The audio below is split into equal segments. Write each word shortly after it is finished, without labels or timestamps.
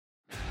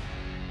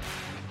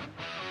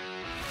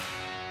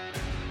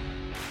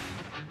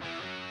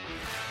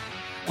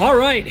All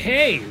right.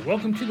 Hey,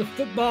 welcome to the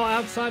Football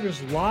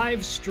Outsiders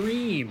live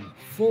stream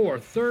for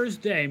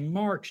Thursday,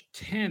 March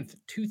 10th,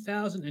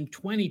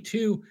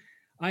 2022.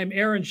 I am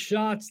Aaron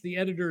Schatz, the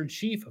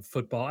editor-in-chief of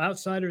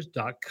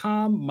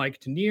FootballOutsiders.com.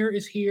 Mike Tanier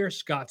is here.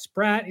 Scott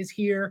Spratt is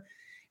here.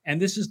 And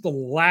this is the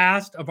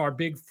last of our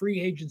big free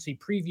agency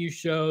preview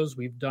shows.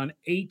 We've done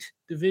 8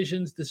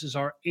 divisions. This is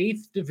our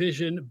 8th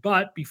division.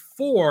 But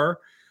before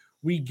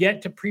we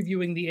get to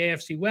previewing the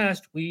AFC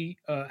West, we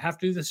have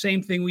to do the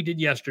same thing we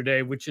did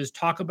yesterday, which is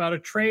talk about a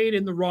trade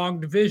in the wrong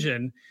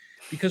division,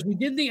 because we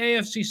did the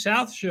AFC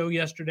South show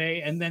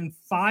yesterday, and then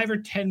 5 or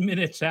 10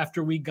 minutes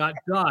after we got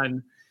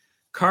done,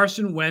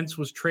 Carson Wentz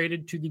was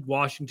traded to the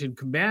Washington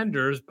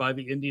Commanders by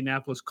the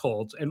Indianapolis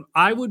Colts. And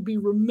I would be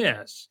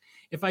remiss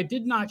if I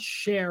did not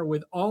share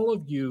with all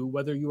of you,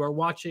 whether you are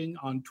watching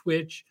on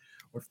Twitch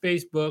or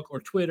Facebook or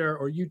Twitter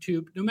or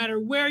YouTube, no matter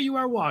where you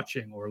are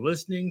watching or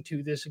listening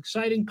to this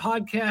exciting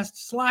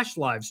podcast /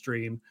 live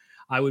stream,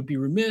 I would be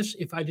remiss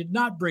if I did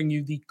not bring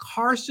you the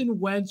Carson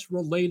Wentz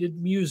related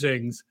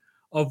musings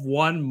of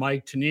one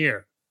Mike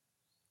Tanier.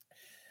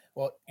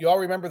 Well, you all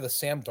remember the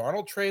Sam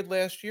Darnold trade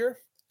last year?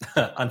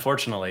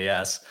 Unfortunately,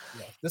 yes.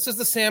 Yeah. This is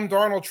the Sam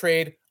Darnold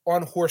trade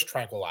on horse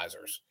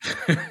tranquilizers.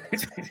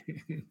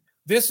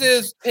 This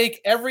is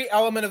take every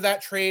element of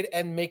that trade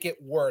and make it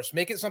worse.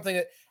 Make it something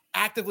that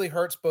actively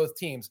hurts both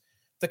teams.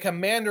 The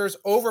Commanders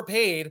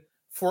overpaid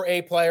for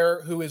a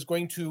player who is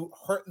going to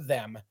hurt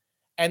them,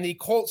 and the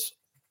Colts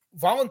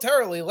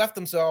voluntarily left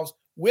themselves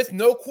with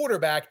no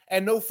quarterback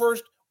and no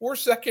first or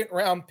second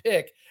round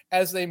pick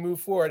as they move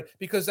forward,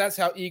 because that's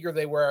how eager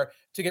they were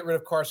to get rid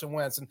of Carson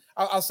Wentz. And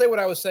I'll say what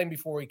I was saying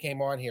before we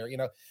came on here. You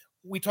know,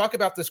 we talk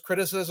about this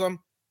criticism.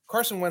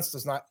 Carson Wentz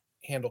does not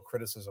handle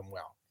criticism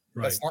well.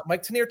 Right. That's not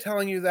Mike Tanier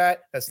telling you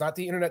that. That's not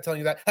the internet telling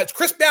you that. That's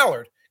Chris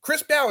Ballard.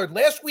 Chris Ballard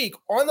last week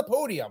on the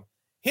podium,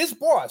 his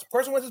boss,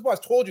 Carson Wentz's boss,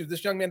 told you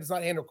this young man does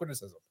not handle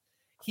criticism.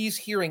 He's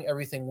hearing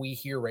everything we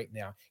hear right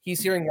now. He's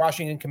hearing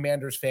Washington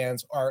Commanders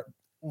fans are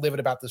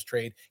livid about this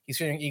trade. He's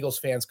hearing Eagles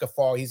fans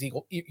guffaw. He's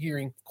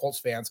hearing Colts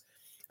fans.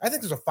 I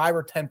think there's a 5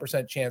 or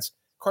 10% chance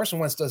Carson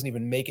Wentz doesn't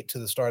even make it to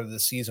the start of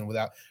the season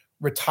without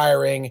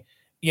retiring,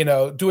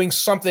 doing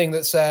something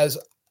that says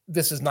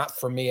this is not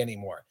for me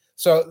anymore.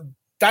 So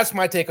that's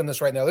my take on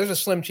this right now. There's a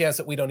slim chance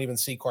that we don't even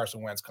see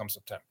Carson Wentz come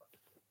September.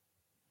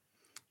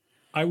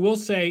 I will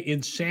say,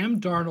 in Sam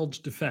Darnold's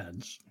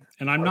defense,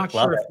 and I'm not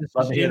sure if this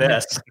is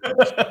this.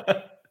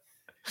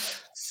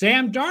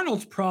 Sam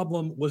Darnold's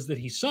problem was that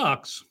he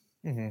sucks,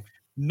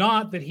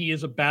 not that he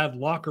is a bad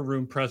locker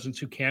room presence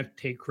who can't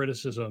take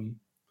criticism.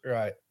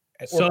 Right.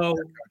 So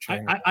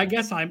I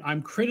guess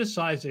I'm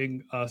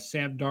criticizing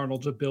Sam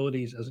Darnold's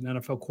abilities as an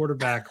NFL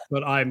quarterback,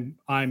 but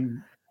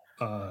I'm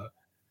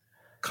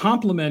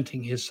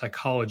complimenting his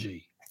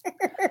psychology.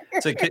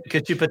 So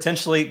could you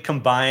potentially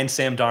combine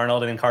Sam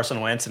Darnold and Carson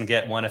Wentz and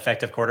get one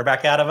effective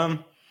quarterback out of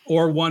him?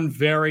 Or one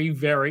very,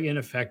 very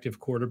ineffective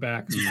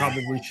quarterback who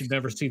probably should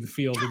never see the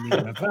field in the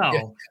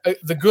NFL. Yeah.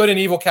 The good and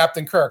evil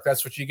Captain Kirk.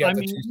 That's what you get. I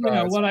mean,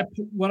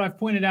 what I've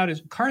pointed out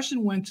is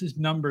Carson Wentz's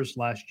numbers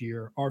last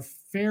year are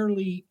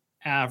fairly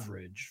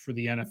average for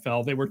the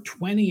NFL. They were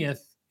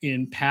 20th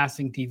in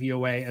passing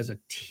DVOA as a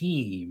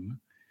team.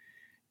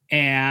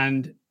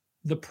 And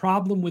the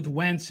problem with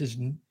Wentz is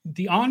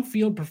the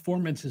on-field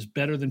performance is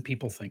better than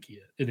people think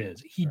it is.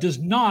 He does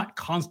not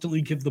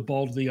constantly give the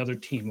ball to the other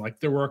team. Like,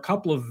 there were a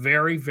couple of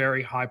very,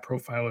 very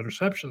high-profile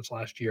interceptions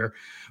last year,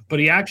 but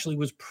he actually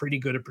was pretty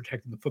good at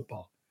protecting the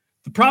football.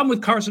 The problem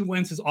with Carson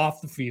Wentz is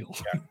off the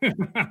field.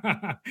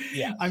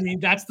 Yeah. I mean,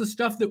 that's the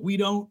stuff that we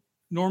don't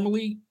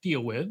normally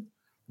deal with.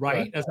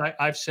 Right. As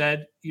I've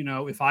said,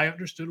 if I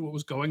understood what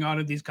was going on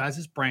in these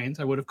guys' brains,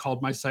 I would have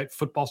called my site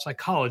Football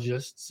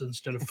Psychologists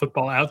instead of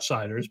Football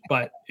Outsiders.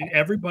 But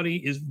everybody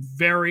is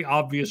very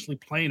obviously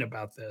plain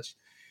about this,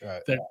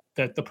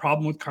 that the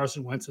problem with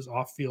Carson Wentz is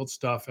off-field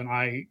stuff. And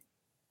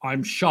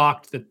I'm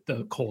shocked that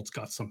the Colts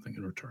got something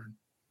in return.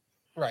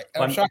 Right.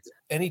 And I'm shocked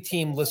any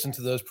team listened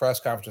to those press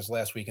conferences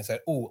last week and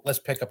said, "Ooh, let's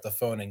pick up the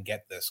phone and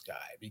get this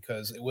guy,"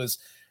 because it was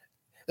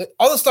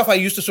all the stuff I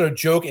used to sort of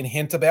joke and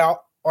hint about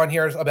on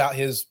here about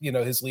his,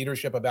 his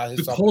leadership, about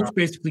his. The Colts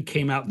basically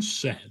came out and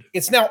said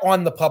it's now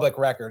on the public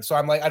record. So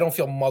I'm like, I don't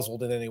feel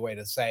muzzled in any way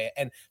to say it.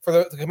 And for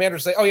the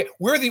Commanders to say, "Oh yeah,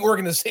 we're the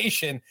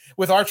organization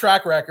with our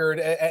track record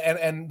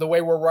and the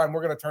way we're run,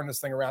 we're going to turn this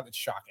thing around." It's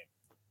shocking.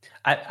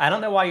 I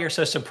don't know why you're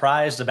so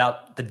surprised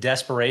about the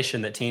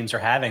desperation that teams are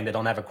having that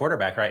don't have a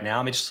quarterback right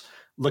now. I mean, just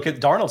look at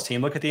Darnold's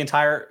team. Look at the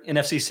entire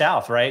NFC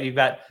South, right? You've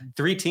got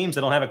 3 teams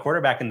that don't have a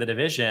quarterback in the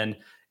division.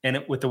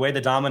 And with the way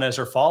the dominoes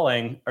are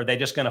falling, are they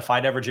just going to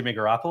fight over Jimmy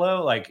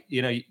Garoppolo? Like,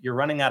 you're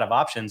running out of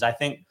options. I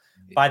think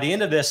by the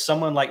end of this,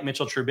 someone like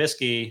Mitchell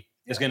Trubisky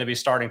is going to be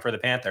starting for the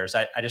Panthers.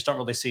 I just don't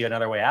really see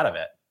another way out of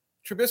it.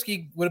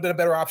 Trubisky would have been a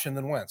better option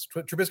than Wentz.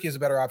 Trubisky is a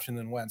better option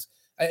than Wentz.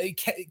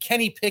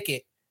 Kenny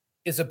Pickett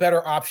is a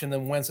better option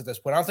than Wentz at this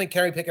point. I don't think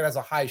Kenny Pickett has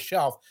a high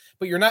shelf,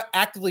 but you're not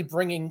actively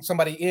bringing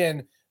somebody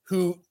in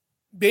who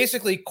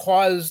basically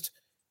caused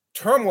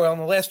turmoil in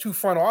the last two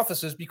front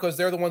offices because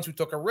they're the ones who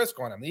took a risk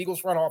on him. The Eagles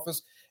front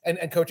office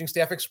and coaching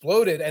staff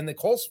exploded, and the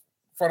Colts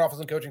front office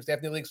and coaching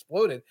staff nearly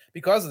exploded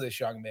because of this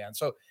young man.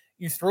 So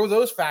you throw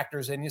those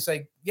factors in, you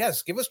say,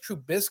 yes, give us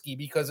Trubisky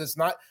because it's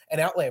not an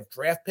outlay of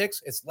draft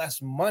picks. It's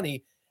less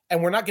money.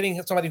 And we're not getting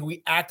somebody who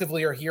we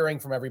actively are hearing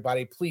from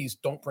everybody. Please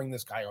don't bring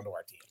this guy onto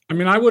our team. I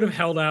mean, I would have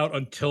held out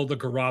until the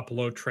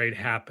Garoppolo trade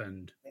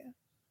happened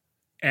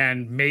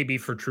and maybe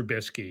for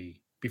Trubisky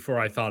before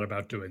I thought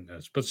about doing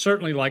this. But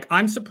certainly, like,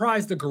 I'm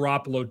surprised the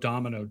Garoppolo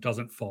domino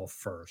doesn't fall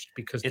first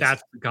because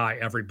that's the guy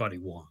everybody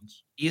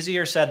wants.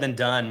 Easier said than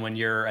done when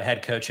you're a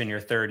head coach in your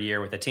third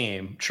year with a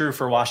team. True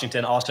for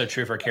Washington, also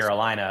true for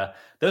Carolina.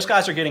 Those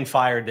guys are getting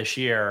fired this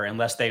year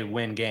unless they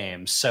win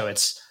games. So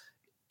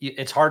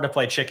it's hard to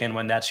play chicken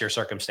when that's your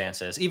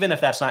circumstances, even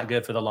if that's not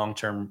good for the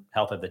long-term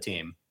health of the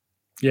team.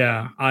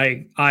 Yeah,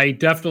 I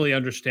definitely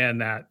understand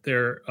that.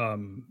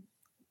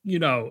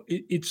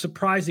 It's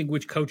surprising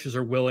which coaches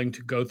are willing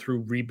to go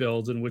through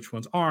rebuilds and which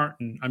ones aren't.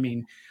 And I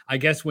mean, I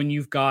guess when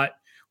you're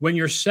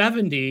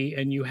 70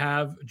 and you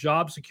have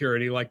job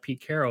security like Pete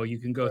Carroll, you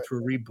can go through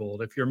a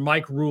rebuild. If you're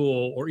Mike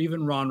Rule or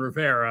even Ron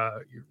Rivera,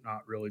 you're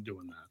not really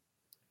doing that.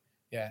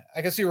 Yeah,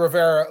 I can see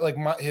Rivera, like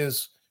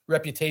his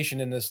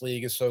reputation in this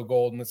league is so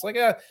golden. It's like,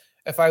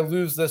 if I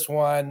lose this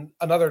one,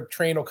 another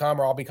train will come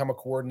or I'll become a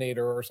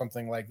coordinator or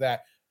something like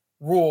that.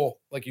 Rule,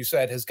 like you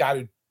said, has got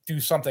to do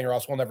something or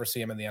else we'll never see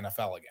him in the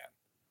NFL again.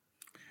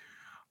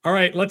 All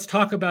right, let's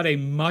talk about a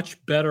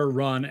much better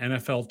run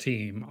NFL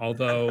team.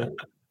 Although,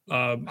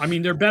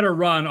 they're better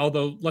run,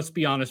 although let's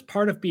be honest,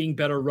 part of being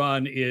better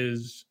run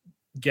is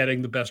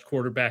getting the best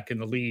quarterback in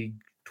the league,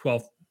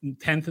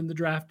 10th in the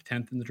draft.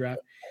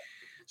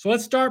 So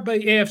let's start by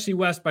AFC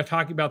West by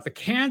talking about the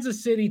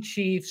Kansas City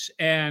Chiefs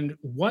and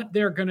what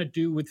they're going to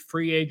do with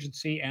free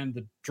agency and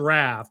the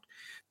draft.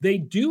 They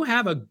do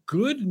have a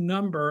good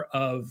number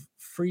of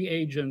free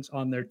agents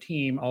on their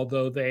team,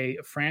 although they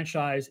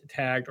franchise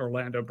tagged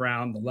Orlando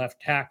Brown, the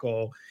left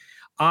tackle.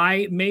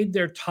 I made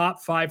their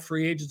top 5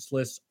 free agents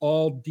lists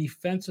all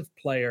defensive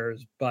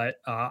players, but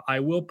I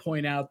will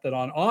point out that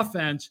on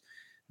offense,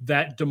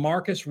 that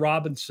Demarcus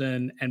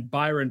Robinson and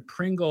Byron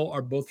Pringle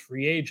are both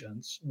free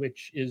agents,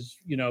 which is,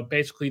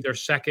 basically their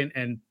second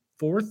and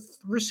fourth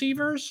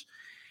receivers.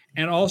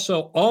 And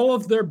also all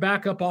of their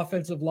backup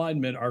offensive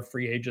linemen are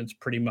free agents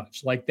pretty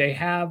much. Like they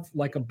have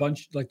like a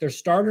bunch, like their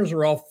starters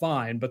are all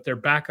fine, but their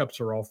backups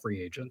are all free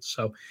agents.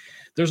 So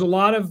there's a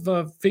lot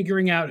of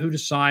figuring out who to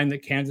sign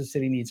that Kansas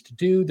City needs to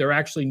do. They're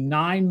actually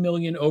 $9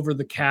 million over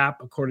the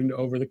cap, according to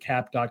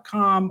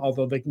overthecap.com,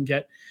 although they can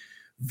get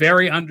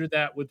very under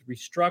that with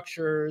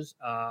restructures.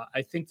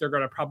 I think they're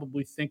going to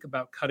probably think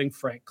about cutting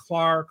Frank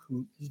Clark,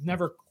 who has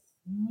never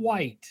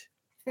quite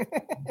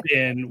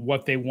been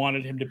what they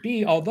wanted him to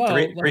be. Although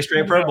three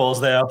straight Pro Bowls,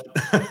 though,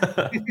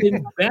 he's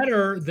been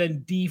better than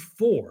Dee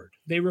Ford.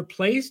 They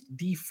replaced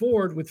Dee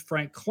Ford with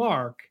Frank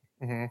Clark,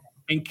 and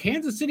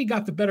Kansas City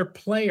got the better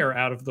player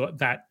out of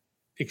that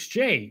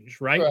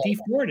exchange, right? Dee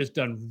Ford has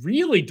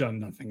really done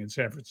nothing in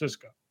San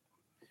Francisco.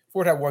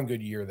 Ford had one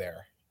good year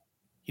there.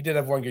 He did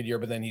have one good year,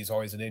 but then he's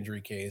always an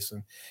injury case.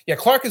 And yeah,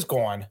 Clark is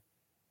gone,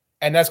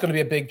 and that's going to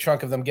be a big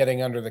chunk of them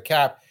getting under the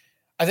cap.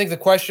 I think the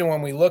question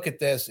when we look at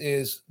this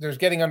is there's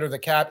getting under the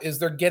cap. Is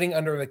there getting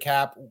under the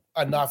cap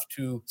enough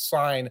to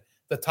sign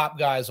the top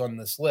guys on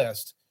this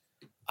list?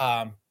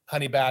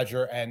 Honey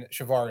Badger and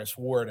Charvarius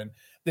Ward. And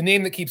the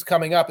name that keeps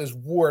coming up is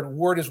Ward.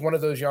 Ward is one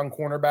of those young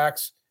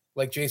cornerbacks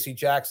like J.C.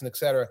 Jackson, et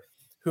cetera,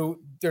 who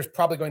there's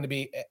probably going to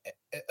be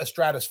a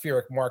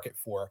stratospheric market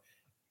for.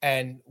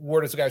 And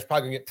Ward is the guy who's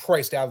probably going to get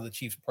priced out of the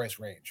Chiefs' price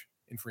range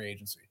in free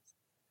agency.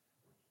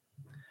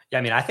 Yeah,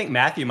 I mean, I think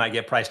Matthew might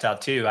get priced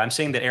out too. I'm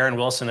seeing that Aaron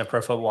Wilson of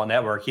Pro Football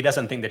Network, he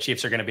doesn't think the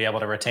Chiefs are going to be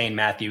able to retain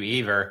Matthew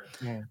either.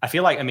 I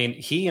feel like,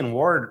 he and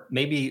Ward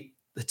may be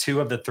the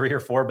 2 of the 3 or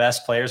 4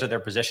 best players at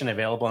their position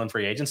available in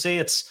free agency.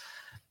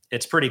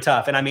 It's pretty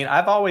tough. And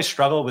I've always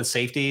struggled with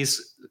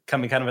safeties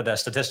coming kind of with a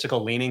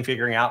statistical leaning,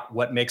 figuring out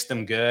what makes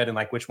them good and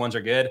like which ones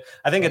are good.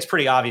 I think it's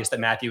pretty obvious that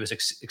Matthew is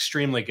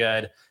extremely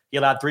good. He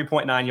allowed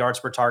 3.9 yards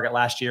per target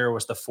last year,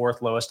 was the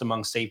 4th lowest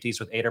among safeties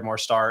with 8 or more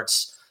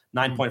starts,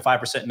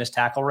 9.5% missed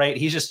tackle rate.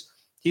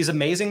 He's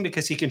amazing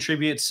because he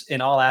contributes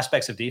in all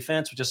aspects of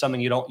defense, which is something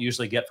you don't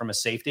usually get from a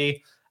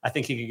safety. I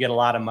think he could get a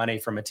lot of money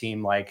from a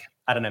team like,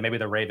 I don't know, maybe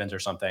the Ravens or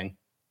something.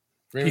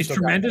 He's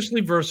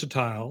tremendously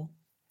versatile.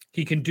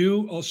 He can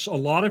do a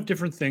lot of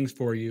different things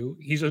for you.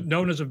 He's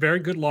known as a very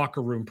good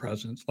locker room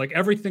presence. Like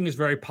everything is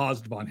very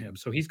positive on him.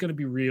 So he's going to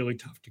be really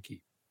tough to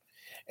keep.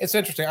 It's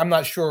interesting. I'm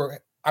not sure.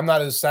 I'm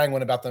not as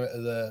sanguine about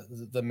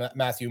the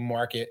Matthew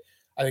market.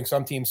 I think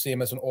some teams see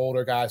him as an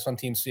older guy. Some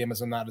teams see him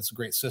as a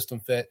great system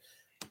fit.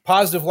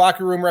 Positive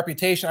locker room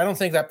reputation. I don't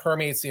think that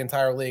permeates the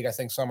entire league. I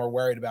think some are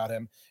worried about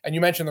him. And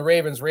you mentioned the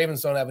Ravens.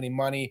 Ravens don't have any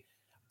money.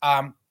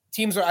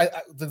 Teams are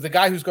the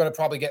guy who's going to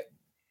probably get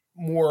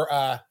more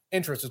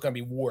interest is going to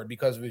be Ward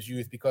because of his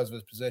youth, because of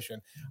his position.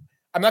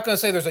 I'm not going to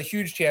say there's a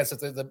huge chance that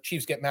the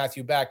Chiefs get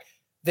Matthew back.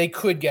 They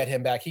could get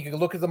him back. He could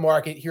look at the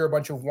market, hear a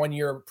bunch of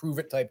 1-year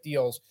prove-it type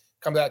deals,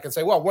 come back and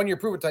say, well, 1 year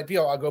prove it type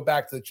deal, I'll go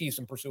back to the Chiefs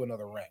and pursue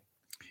another ring.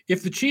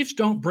 If the Chiefs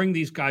don't bring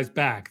these guys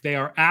back, they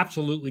are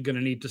absolutely going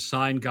to need to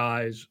sign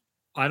guys.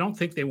 I don't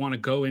think they want to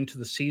go into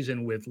the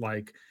season with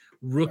like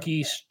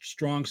rookie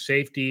strong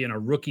safety and a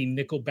rookie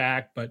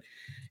nickelback, but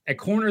at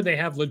corner they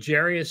have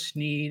L'Jarius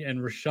Sneed and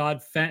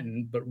Rashad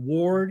Fenton, but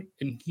Ward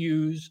and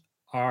Hughes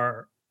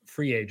are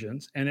free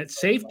agents. And at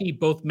safety,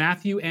 both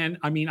Matthew and,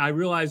 I mean, I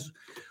realize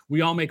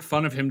we all make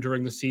fun of him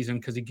during the season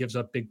because he gives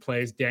up big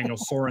plays, Daniel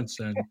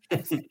Sorensen.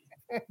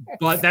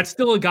 But that's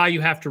still a guy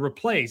you have to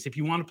replace. If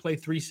you want to play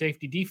 3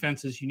 safety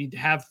defenses, you need to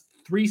have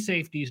 3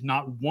 safeties,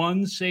 not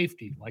 1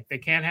 safety. Like they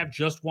can't have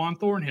just Juan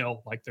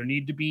Thornhill. Like there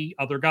need to be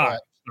other guys. Right.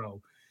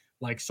 So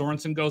like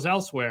Sorensen goes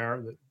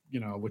elsewhere, you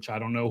know, which I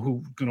don't know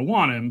who's going to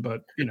want him,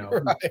 but you know,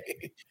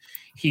 right.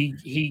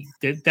 he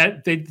did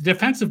that. The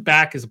defensive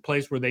back is a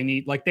place where they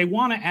need, like they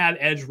want to add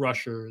edge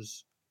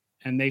rushers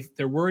and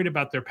they're worried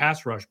about their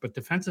pass rush, but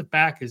defensive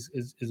back is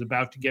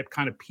about to get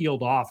kind of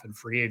peeled off in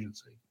free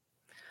agency.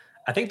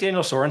 I think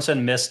Daniel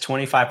Sorensen missed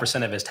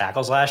 25% of his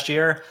tackles last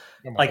year.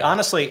 Like,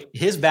 honestly,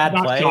 his bad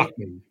play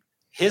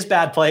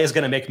is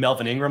going to make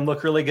Melvin Ingram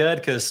look really good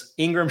because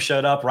Ingram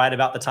showed up right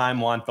about the time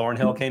Juan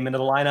Thornhill came into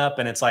the lineup.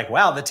 And it's like,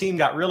 wow, the team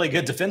got really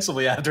good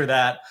defensively after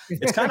that.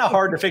 It's kind of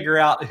hard to figure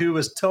out who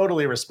was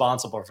totally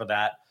responsible for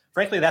that.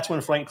 Frankly, that's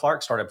when Frank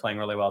Clark started playing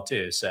really well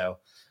too. So,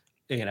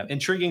 you know,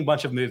 intriguing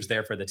bunch of moves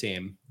there for the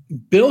team.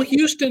 Bill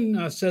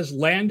Houston says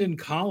Landon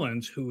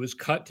Collins, who was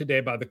cut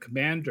today by the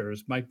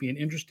Commanders, might be an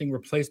interesting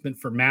replacement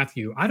for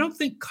Matthew. I don't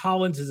think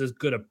Collins is as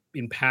good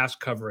in pass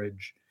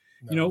coverage.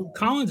 No. You know,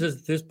 Collins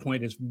at this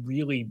point is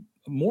really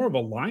more of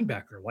a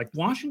linebacker. Like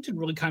Washington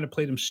really kind of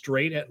played him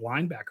straight at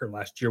linebacker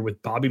last year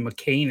with Bobby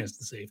McCain as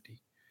the safety.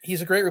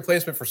 He's a great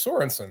replacement for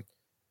Sorensen.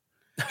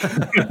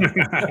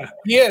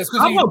 He is.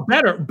 How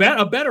about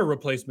a better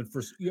replacement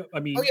for? I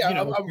mean, you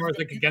know, as far as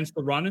like against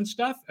the run and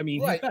stuff. I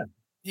mean, right.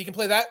 He can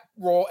play that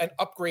role and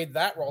upgrade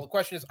that role. The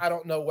question is, I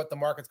don't know what the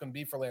market's going to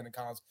be for Landon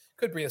Collins.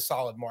 Could be a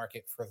solid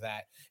market for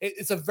that.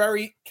 It's a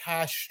very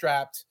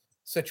cash-strapped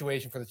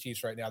situation for the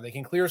Chiefs right now. They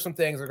can clear some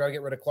things. They're going to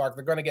get rid of Clark.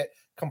 They're going to get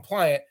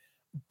compliant.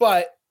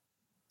 But,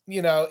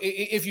 you know,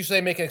 if you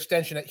say make an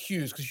extension at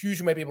Hughes, because Hughes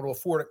you might be able to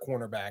afford at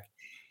cornerback,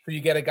 so you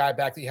get a guy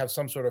back that you have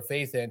some sort of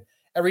faith in.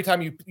 Every time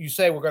you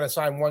say we're going to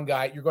sign one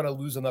guy, you're going to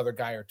lose another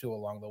guy or two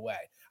along the way.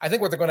 I think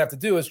what they're going to have to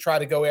do is try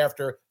to go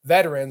after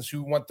veterans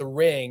who want the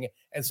ring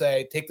and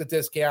say, take the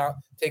discount,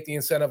 take the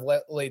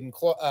incentive-laden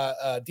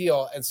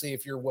deal, and see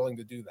if you're willing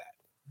to do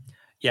that.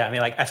 Yeah, I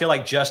mean, like I feel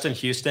like Justin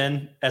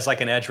Houston as like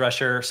an edge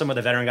rusher, some of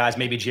the veteran guys,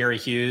 maybe Jerry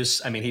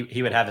Hughes. I mean,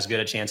 he would have as good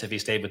a chance if he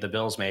stayed with the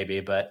Bills, maybe.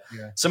 But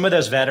some of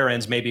those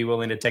veterans may be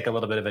willing to take a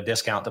little bit of a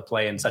discount to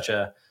play in such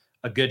a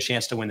good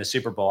chance to win the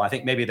Super Bowl. I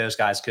think maybe those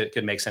guys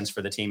could make sense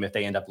for the team if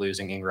they end up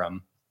losing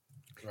Ingram.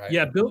 Right.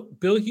 Yeah,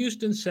 Bill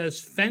Houston says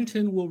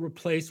Fenton will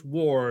replace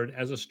Ward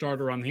as a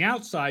starter on the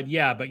outside.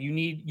 Yeah, but you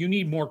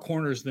need more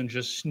corners than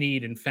just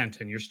Sneed and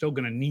Fenton. You're still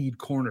going to need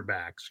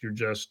cornerbacks. You're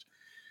just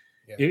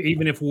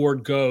even if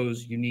Ward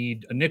goes, you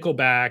need a nickel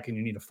back and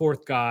you need a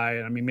fourth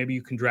guy. I mean, maybe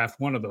you can draft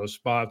one of those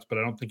spots, but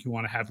I don't think you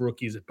want to have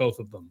rookies at both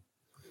of them.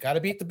 Got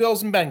to beat the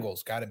Bills and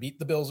Bengals.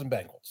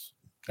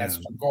 That's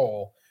the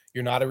goal.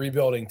 You're not a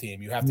rebuilding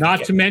team. You have to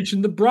not to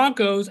mention the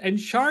Broncos and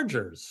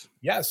Chargers.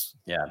 Yes.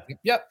 Yeah.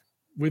 Yep.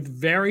 With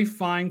very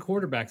fine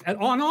quarterbacks. And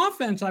on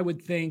offense, I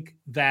would think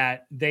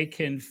that they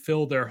can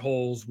fill their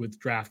holes with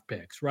draft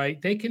picks, right?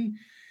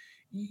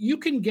 You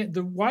can get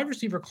the wide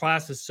receiver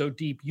class is so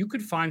deep. You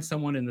could find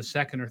someone in the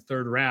second or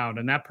third round,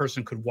 and that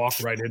person could walk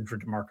right in for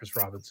Demarcus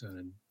Robinson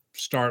and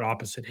start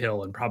opposite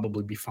Hill and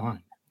probably be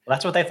fine. Well,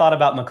 that's what they thought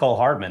about McCole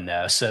Hardman,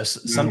 though. So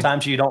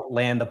sometimes you don't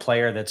land the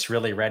player that's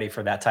really ready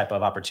for that type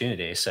of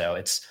opportunity. So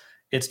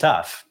it's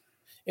tough.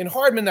 In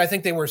Hardman, I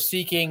think they were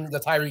seeking the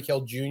Tyreek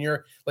Hill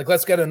Jr. Like,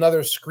 let's get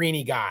another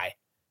screeny guy.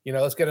 You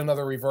know, let's get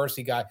another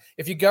reversey guy.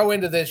 If you go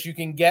into this, you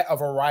can get a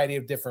variety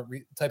of different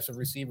types of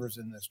receivers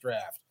in this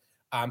draft.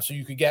 So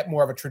you could get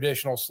more of a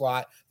traditional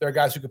slot. There are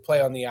guys who could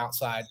play on the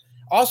outside.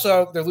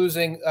 Also, they're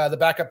losing the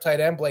backup tight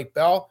end, Blake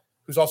Bell,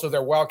 who's also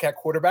their Wildcat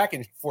quarterback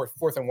in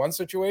fourth and one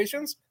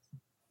situations.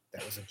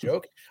 That was a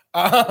joke.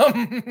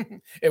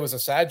 It was a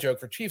sad joke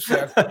for Chiefs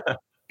fans.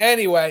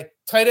 Anyway,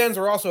 tight ends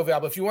are also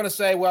available. If you want to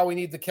say, well, we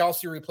need the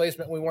Kelsey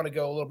replacement, we want to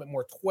go a little bit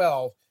more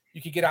 12,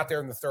 you could get out there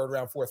in the third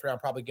round, fourth round,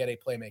 probably get a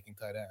playmaking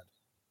tight end.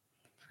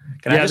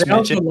 Can I just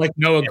mention like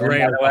Noah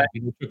Gray,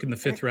 who took in the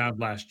fifth round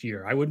last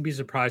year? I wouldn't be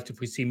surprised if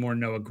we see more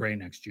Noah Gray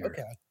next year.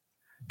 Okay.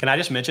 Can I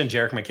just mention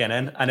Jerick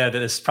McKinnon? I know that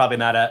this is probably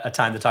not a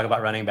time to talk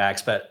about running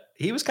backs, but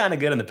he was kind of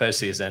good in the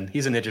postseason.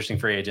 He's an interesting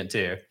free agent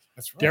too.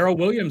 That's right. Darrell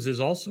Williams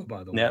is also,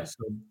 by the way. Yep.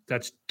 So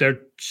that's their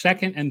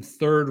second and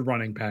third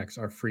running backs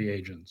are free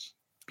agents.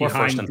 Or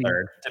first and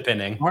third,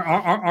 depending.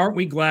 Aren't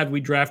we glad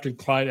we drafted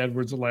Clyde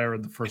Edwards-Helaire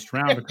in the first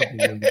round a couple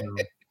years ago?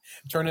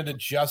 Turn into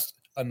just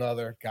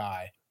another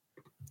guy.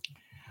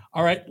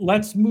 All right,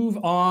 let's move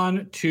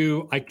on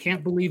to, I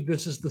can't believe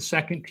this is the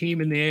second team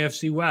in the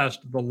AFC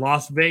West, the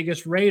Las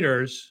Vegas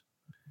Raiders.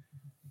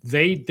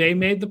 They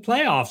made the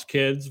playoffs,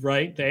 kids,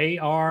 right? They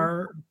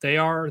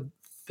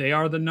they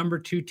are the number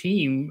 2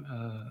 team.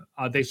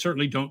 They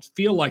certainly don't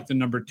feel like the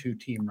number 2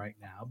 team right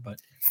now, but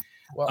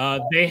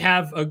they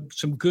have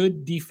some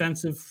good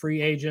defensive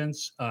free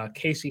agents.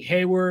 Casey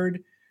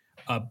Hayward,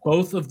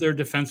 both of their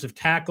defensive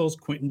tackles,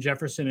 Quentin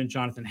Jefferson and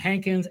Jonathan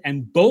Hankins,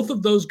 and both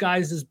of those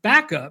guys as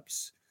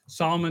backups,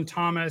 Solomon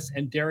Thomas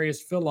and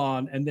Darius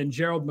Philon, and then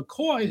Gerald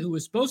McCoy, who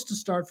was supposed to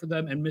start for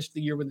them and missed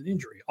the year with an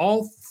injury.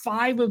 All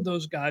 5 of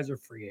those guys are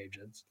free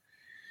agents.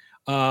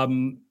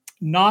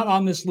 Not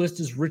on this list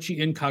is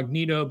Richie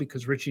Incognito,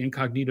 because Richie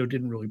Incognito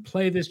didn't really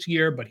play this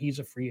year, but he's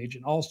a free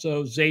agent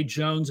also. Zay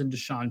Jones and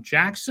Deshaun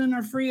Jackson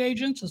are free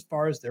agents as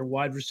far as their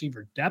wide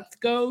receiver depth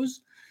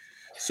goes.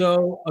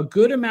 So a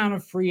good amount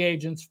of free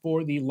agents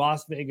for the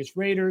Las Vegas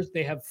Raiders.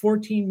 They have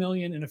 $14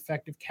 million in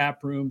effective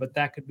cap room, but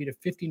that could be to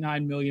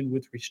 $59 million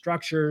with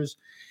restructures.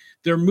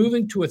 They're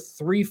moving to a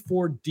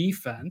 3-4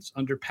 defense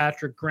under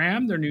Patrick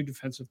Graham, their new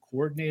defensive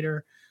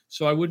coordinator.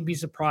 So I wouldn't be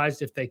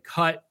surprised if they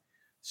cut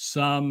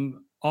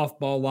some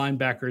off-ball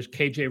linebackers.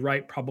 KJ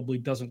Wright probably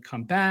doesn't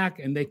come back,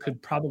 and they could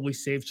probably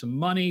save some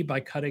money by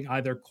cutting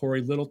either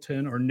Corey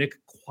Littleton or Nick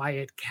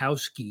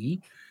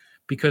Kwiatkowski,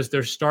 because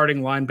their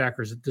starting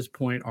linebackers at this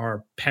point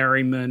are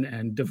Perryman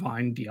and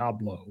Divine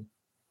Diablo.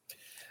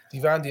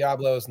 Divine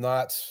Diablo is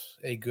not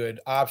a good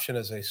option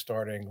as a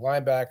starting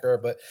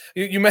linebacker, but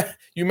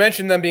you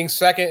mentioned them being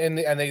second,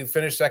 and they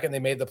finished second. They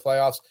made the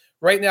playoffs.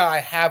 Right now, I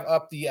have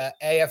up the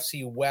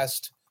AFC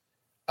West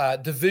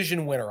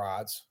division winner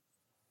odds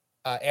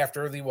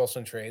after the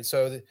Wilson trade.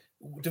 So the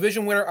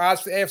division winner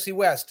odds for the AFC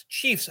West: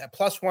 Chiefs at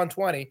plus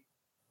 120,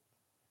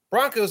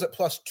 Broncos at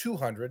plus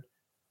 200,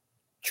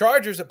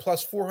 Chargers at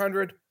plus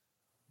 400,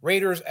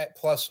 Raiders at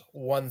plus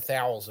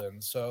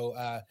 1,000.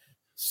 So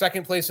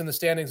second place in the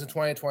standings in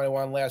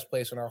 2021, last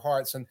place in our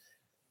hearts. And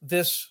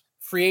this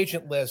free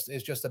agent list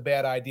is just a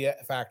bad idea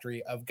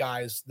factory of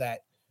guys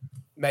that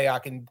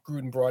Mayock and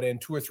Gruden brought in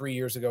 2 or 3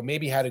 years ago,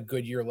 maybe had a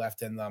good year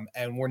left in them,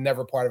 and were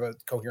never part of a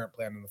coherent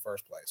plan in the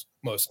first place,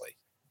 mostly.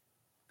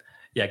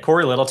 Yeah,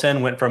 Corey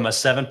Littleton went from a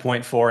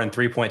 7.4 and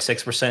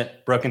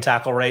 3.6% broken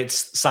tackle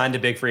rates, signed a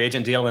big free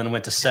agent deal, and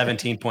went to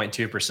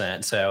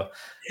 17.2%. So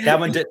that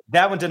one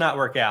did not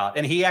work out.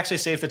 And he actually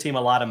saved the team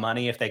a lot of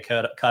money if they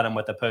could cut him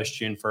with the post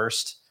June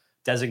 1st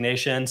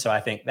designation. So I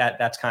think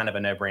that's kind of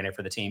a no-brainer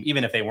for the team,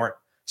 even if they weren't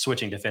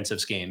switching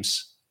defensive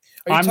schemes.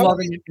 I'm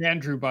loving it.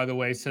 Andrew, by the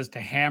way, says to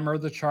hammer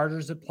the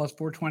Chargers at plus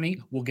 420.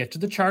 We'll get to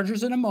the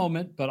Chargers in a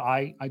moment, but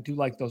I do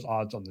like those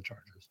odds on the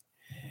Chargers.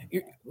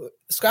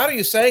 Scott, are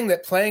you saying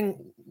that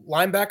playing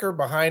linebacker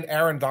behind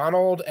Aaron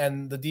Donald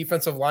and the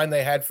defensive line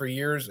they had for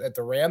years at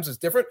the Rams is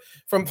different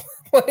from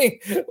playing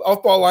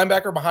off-ball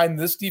linebacker behind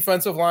this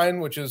defensive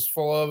line, which is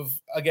full of,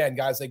 again,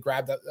 guys they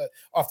grabbed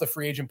off the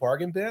free agent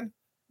bargain bin?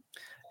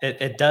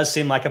 It does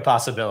seem like a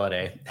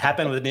possibility.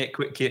 Happened with Nick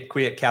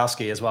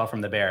Kwiatkowski as well from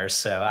the Bears,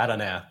 so I don't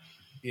know.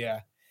 Yeah.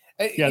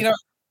 You know,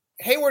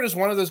 Hayward is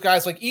one of those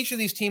guys, like each of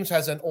these teams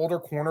has an older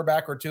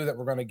cornerback or two that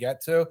we're going to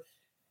get to.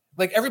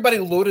 Like everybody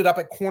loaded up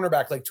at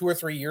cornerback like 2 or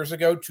 3 years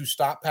ago to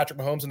stop Patrick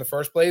Mahomes in the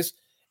first place.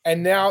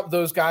 And now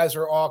those guys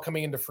are all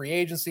coming into free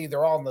agency.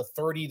 They're all in the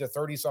 30 to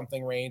 30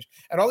 something range.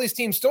 And all these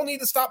teams still need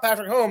to stop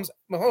Patrick Mahomes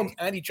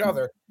and each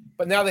other.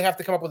 But now they have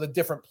to come up with a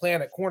different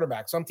plan at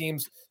cornerback. Some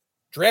teams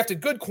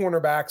drafted good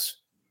cornerbacks.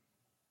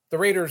 The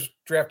Raiders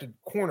drafted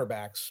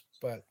cornerbacks.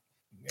 But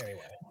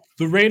anyway.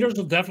 The Raiders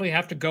will definitely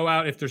have to go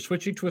out. If they're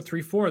switching to a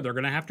 3-4, they're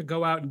going to have to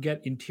go out and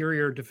get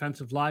interior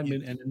defensive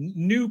linemen and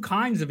new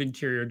kinds of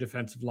interior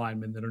defensive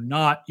linemen that are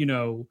not,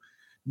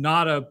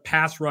 not a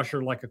pass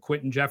rusher like a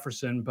Quentin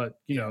Jefferson, but,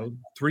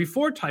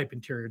 3-4 type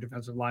interior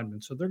defensive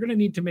linemen. So they're going to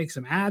need to make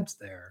some ads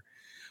there.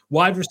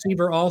 Wide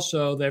receiver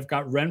also, they've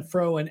got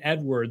Renfro and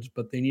Edwards,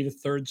 but they need a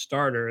third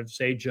starter. If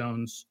Zay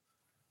Jones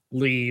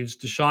leaves,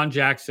 Deshaun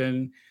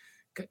Jackson,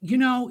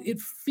 it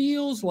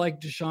feels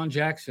like Deshaun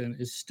Jackson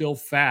is still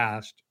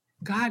fast.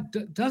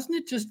 God, doesn't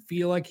it just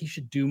feel like he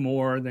should do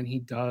more than he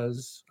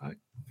does? I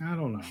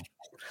don't know.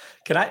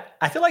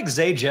 I feel like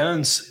Zay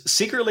Jones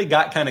secretly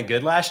got kind of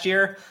good last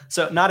year.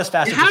 So not as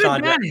fast as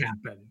Deshaun Jackson. How did that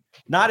happen?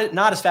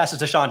 Not as fast as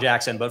Deshaun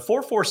Jackson, but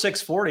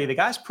 4.46 40. The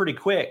guy's pretty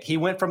quick. He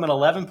went from an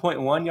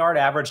 11.1 yard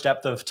average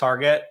depth of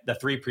target the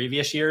 3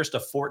 previous years to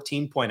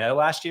 14.0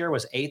 last year,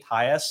 was 8th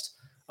highest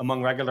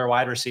among regular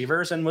wide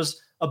receivers, and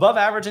was above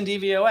average in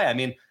DVOA. I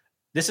mean,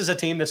 this is a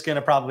team that's going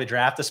to probably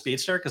draft a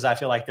speedster because I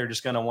feel like they're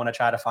just going to want to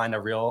try to find a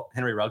real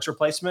Henry Ruggs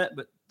replacement.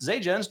 But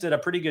Zay Jones did a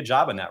pretty good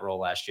job in that role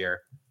last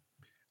year.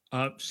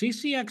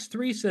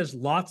 CCX3 says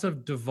lots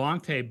of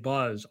Devontae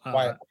buzz.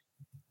 Wyatt.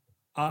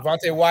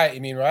 Devontae Wyatt,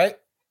 you mean, right?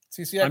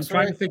 CCX3? I'm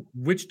trying to think,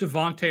 which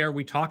Devontae are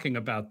we talking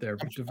about there?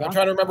 I'm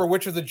trying to remember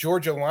which of the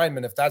Georgia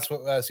linemen, if that's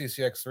what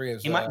CCX3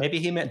 is. Maybe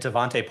he meant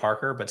Devontae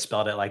Parker, but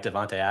spelled it like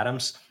Devontae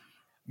Adams.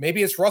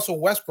 Maybe it's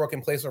Russell Westbrook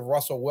in place of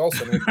Russell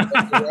Wilson.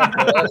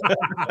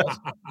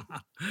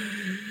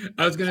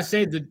 I was going to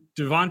say the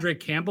Devondre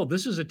Campbell.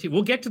 This is a team.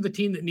 We'll get to the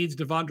team that needs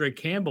Devondre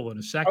Campbell in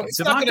a second.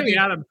 Devontae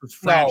Adams was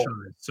franchised,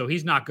 so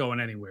he's not going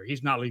anywhere.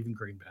 He's not leaving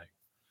Green Bay.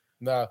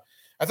 No.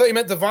 I thought you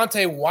meant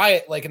Devontae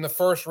Wyatt, like in the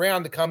first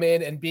round, to come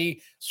in and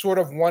be sort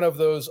of one of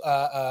those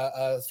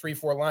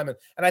 3-4 linemen.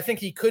 And I think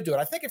he could do it.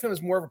 I think of him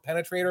as more of a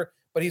penetrator,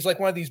 but he's like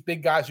one of these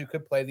big guys who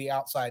could play the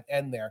outside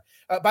end there.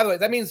 By the way,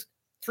 that means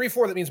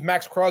 3-4. That means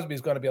Max Crosby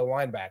is going to be a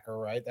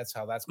linebacker, right? That's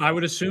how that's going. I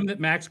would assume that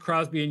Max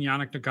Crosby and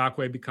Yannick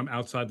Ngakoue become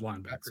outside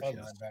linebackers.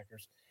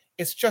 Linebackers.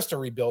 It's just a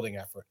rebuilding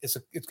effort. It's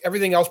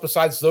everything else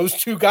besides those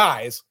two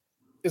guys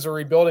is a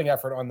rebuilding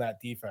effort on that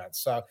defense.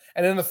 So,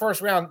 and in the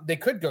first round, they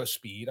could go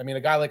speed. I mean,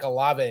 a guy like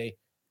Olave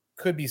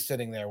could be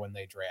sitting there when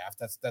they draft.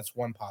 That's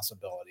one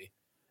possibility.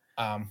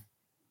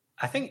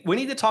 I think we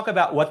need to talk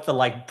about what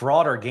the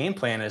broader game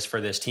plan is for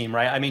this team,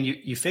 right? I mean,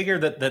 you figure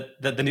that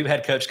the new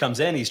head coach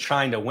comes in, he's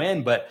trying to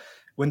win, but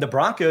when the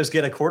Broncos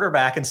get a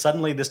quarterback and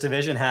suddenly this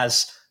division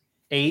has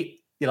 3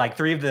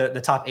 of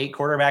the top 8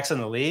 quarterbacks in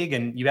the league,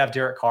 and you have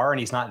Derek Carr and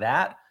he's not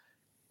that,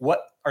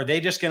 what are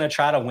they just going to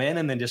try to win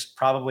and then just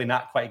probably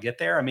not quite get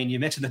there? I mean, you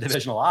mentioned the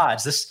divisional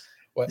odds. This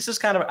is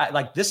kind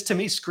of this to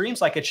me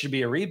screams like it should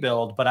be a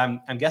rebuild, but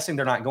I'm guessing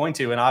they're not going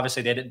to. And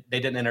obviously they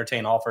didn't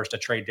entertain offers to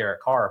trade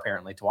Derek Carr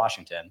apparently to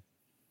Washington.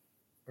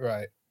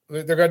 Right.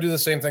 They're going to do the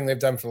same thing they've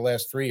done for the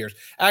last 3 years.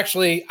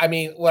 Actually, I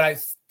mean, what I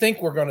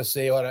think we're going to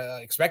see, what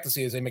I expect to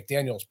see is a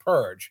McDaniels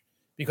purge,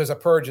 because a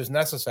purge is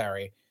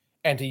necessary.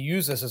 And to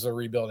use this as a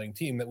rebuilding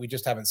team that we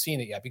just haven't seen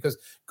it yet, because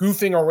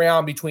goofing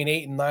around between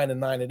 8-9 and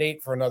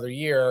 9-8 for another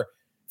year,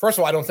 first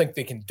of all, I don't think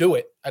they can do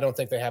it. I don't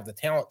think they have the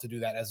talent to do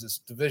that as this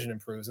division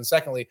improves. And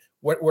secondly,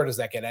 where does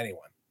that get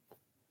anyone?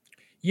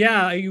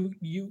 Yeah, you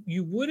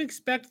would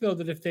expect, though,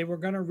 that if they were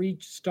going to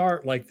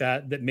restart like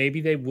that maybe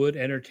they would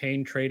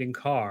entertain trading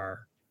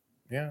Carr.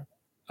 Yeah.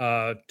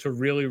 To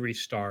really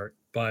restart.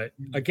 But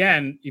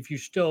again, this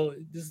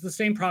is the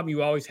same problem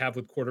you always have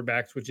with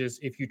quarterbacks, which is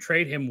if you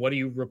trade him, what do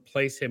you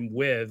replace him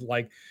with?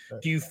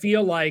 Do you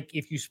feel like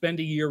if you spend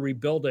a year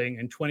rebuilding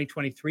and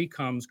 2023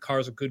 comes,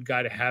 Carr's a good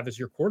guy to have as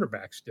your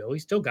quarterback still?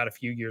 He's still got a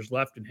few years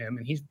left in him,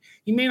 and he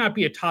may not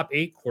be a top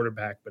 8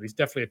 quarterback, but he's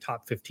definitely a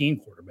top 15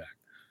 quarterback.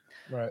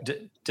 Right.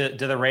 Do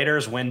the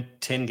Raiders win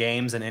 10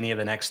 games in any of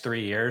the next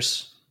 3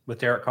 years with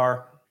Derek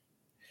Carr?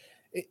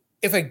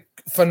 If a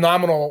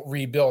phenomenal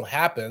rebuild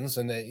happens,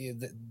 and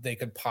they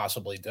could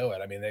possibly do it.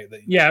 I mean,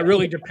 it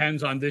really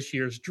depends on this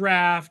year's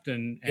draft.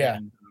 And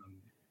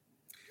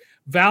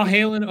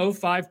Valhalen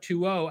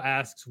 0520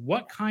 asks,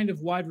 what kind of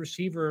wide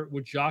receiver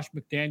would Josh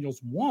McDaniels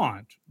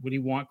want? Would he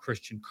want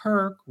Christian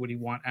Kirk? Would he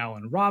want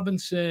Allen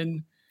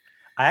Robinson?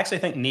 I actually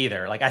think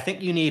neither. I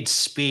think you need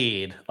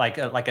speed, like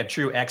a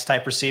true X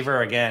type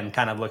receiver. Again,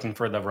 kind of looking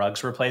for the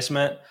Ruggs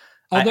replacement.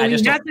 Although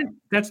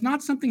that's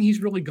not something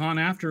he's really gone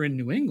after in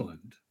New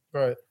England.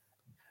 Right.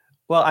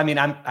 Well, I mean,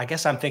 I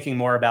guess I'm thinking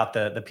more about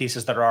the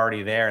pieces that are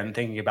already there, and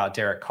thinking about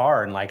Derek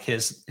Carr and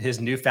his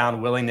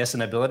newfound willingness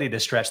and ability to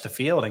stretch the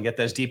field and get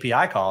those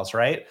DPI calls,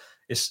 right?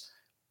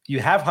 You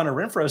have Hunter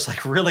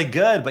Renfro's really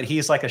good, but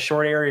he's a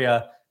short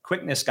area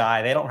quickness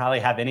guy. They don't really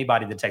have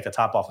anybody to take the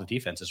top off of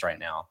defenses right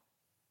now.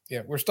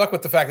 Yeah, we're stuck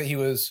with the fact that he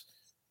was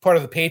part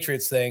of the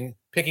Patriots thing,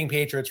 picking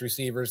Patriots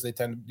receivers. They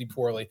tend to do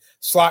poorly.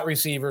 Slot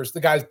receivers,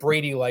 the guys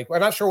Brady I'm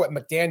not sure what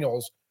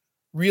McDaniels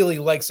really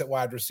likes at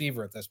wide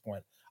receiver at this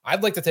point.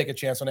 I'd like to take a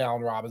chance on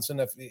Allen Robinson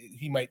if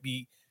he might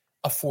be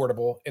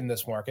affordable in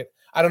this market.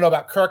 I don't know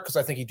about Kirk because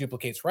I think he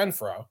duplicates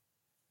Renfro,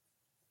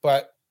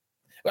 but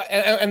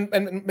and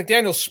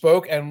McDaniels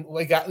spoke, and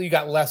you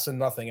got less than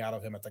nothing out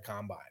of him at the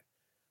combine.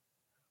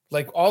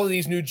 All of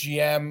these new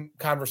GM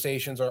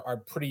conversations are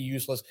pretty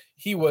useless.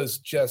 He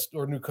was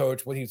or new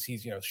coach, he's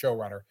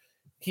showrunner.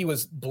 He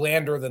was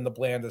blander than the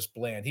blandest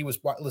bland. He was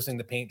listening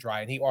to paint dry,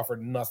 and he offered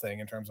nothing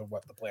in terms of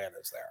what the plan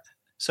is there.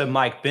 So,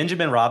 Mike,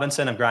 Benjamin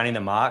Robinson of Grinding the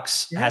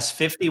Mocks has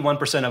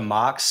 51% of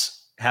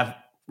mocks have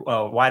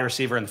a wide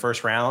receiver in the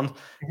first round,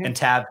 and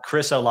tab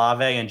Chris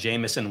Olave and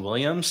Jamison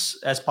Williams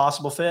as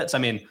possible fits. I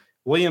mean,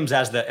 Williams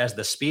as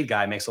the speed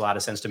guy makes a lot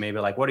of sense to me,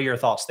 but what are your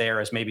thoughts there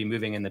as maybe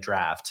moving in the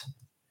draft?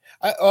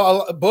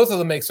 Both of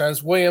them make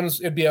sense.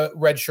 Williams, it'd be a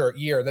redshirt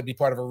year. That'd be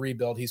part of a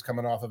rebuild. He's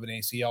coming off of an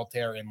ACL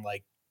tear in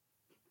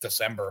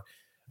December.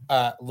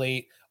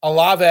 Late.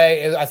 Olave,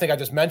 I think I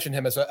just mentioned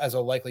him as a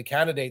likely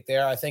candidate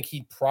there. I think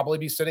he'd probably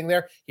be sitting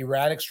there. He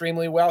ran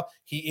extremely well.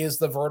 He is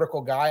the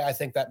vertical guy. I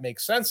think that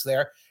makes sense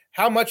there.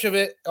 How much of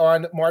it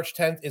on March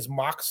 10th is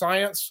mock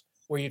science,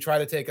 where you try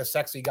to take a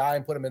sexy guy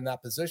and put him in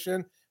that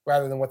position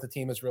rather than what the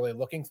team is really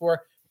looking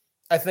for?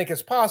 I think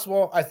it's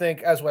possible. I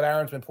think, as what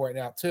Aaron's been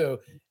pointing out too,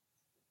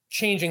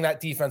 changing that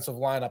defensive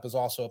lineup is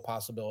also a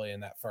possibility in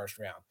that first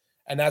round.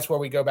 And that's where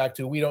we go back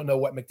to, we don't know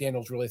what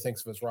McDaniels really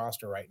thinks of his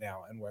roster right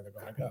now and where they're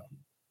going to go.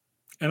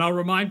 And I'll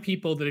remind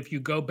people that if you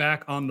go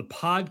back on the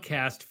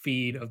podcast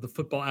feed of the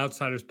Football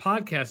Outsiders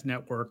Podcast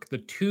Network, the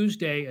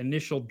Tuesday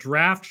initial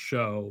draft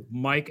show,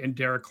 Mike and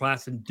Derek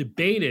Klassen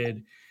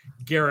debated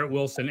Garrett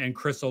Wilson and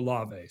Chris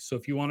Olave. So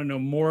if you want to know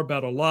more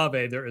about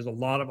Olave, there is a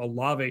lot of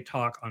Olave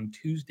talk on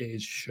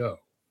Tuesday's show.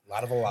 A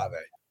lot of Olave.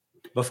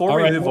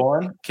 Before we move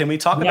on, can we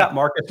talk about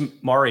Marcus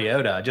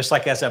Mariota, just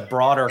as a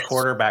broader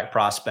quarterback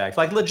prospect?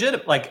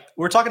 Legit,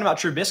 we're talking about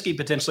Trubisky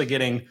potentially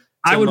getting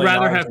I would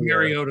rather million have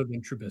Mariota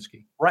than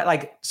Trubisky. Right.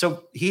 Like,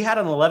 so he had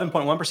an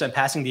 11.1%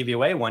 passing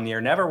DVOA one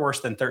year, never worse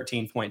than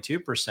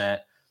 13.2%.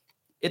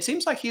 It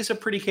seems like he's a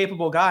pretty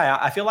capable guy.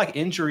 I feel like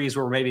injuries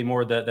were maybe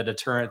more the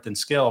deterrent than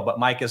skill, but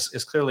Mike is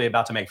clearly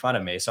about to make fun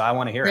of me, so I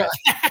want to hear it.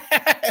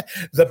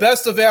 The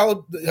best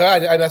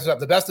I messed up.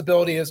 The best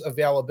ability is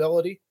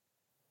availability.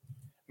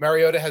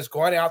 Mariota has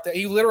gone out there.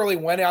 He literally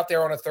went out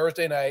there on a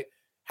Thursday night,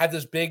 had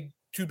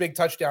two big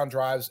touchdown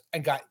drives,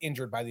 and got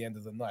injured by the end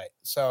of the night.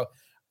 So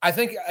I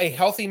think a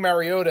healthy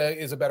Mariota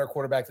is a better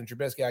quarterback than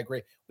Trubisky. I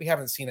agree. We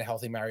haven't seen a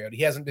healthy Mariota.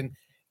 He hasn't been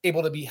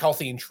able to be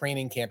healthy in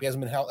training camp. He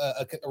hasn't been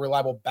a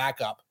reliable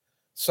backup.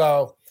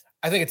 So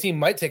I think a team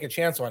might take a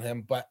chance on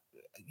him, but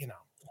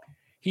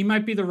he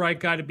might be the right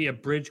guy to be a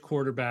bridge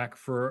quarterback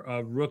for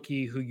a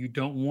rookie who you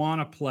don't want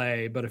to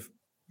play, but if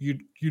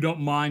you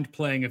don't mind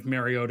playing if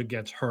Mariota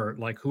gets hurt,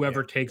 like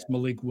whoever takes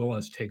Malik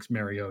Willis takes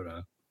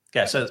Mariota.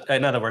 Yeah. So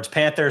in other words,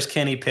 Panthers,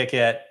 Kenny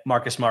Pickett,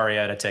 Marcus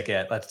Mariota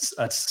ticket.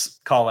 Let's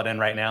call it in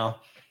right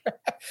now.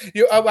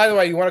 By the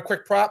way, you want a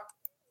quick prop?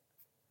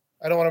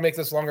 I don't want to make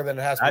this longer than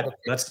it has to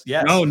be.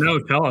 No,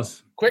 tell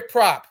us. Quick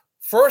prop.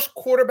 First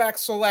quarterback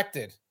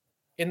selected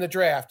in the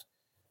draft.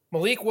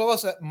 Malik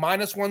Willis at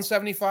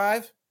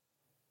 -175.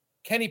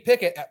 Kenny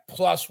Pickett at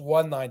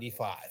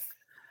 +195.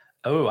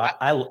 Oh,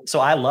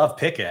 I love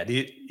Pickett.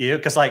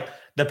 Because like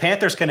the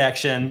Panthers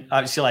connection,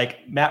 obviously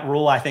like Matt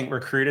Rule, I think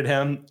recruited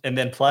him. And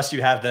then plus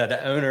you have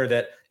the owner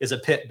that is a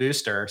Pitt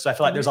booster. So I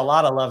feel like there's a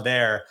lot of love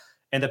there.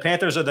 And the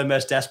Panthers are the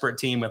most desperate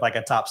team with like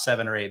a top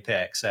 7 or 8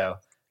 pick. So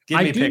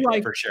give me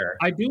Pickett for sure.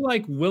 I do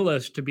like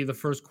Willis to be the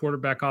first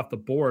quarterback off the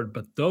board,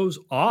 but those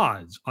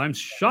odds, I'm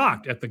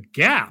shocked at the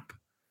gap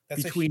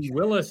between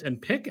Willis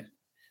and Pickett.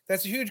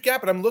 That's a huge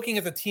gap. And I'm looking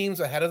at the teams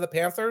ahead of the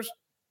Panthers,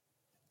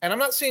 and I'm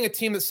not seeing a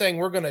team that's saying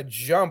we're going to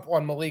jump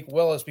on Malik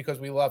Willis because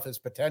we love his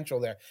potential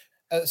there.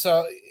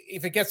 So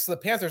if it gets to the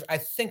Panthers, I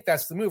think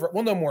that's the move.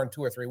 We'll know more in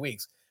 2 or 3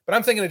 weeks. But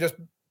I'm thinking of just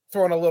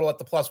throwing a little at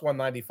the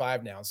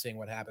 +195 now and seeing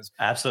what happens.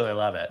 Absolutely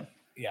love it.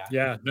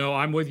 Yeah. No,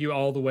 I'm with you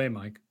all the way,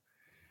 Mike.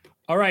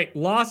 All right,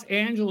 Los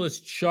Angeles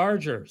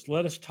Chargers.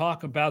 Let us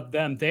talk about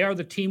them. They are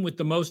the team with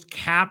the most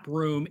cap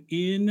room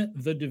in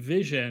the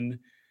division.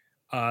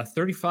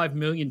 $35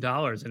 million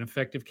in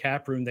effective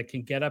cap room that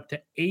can get up to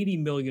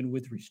 $80 million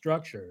with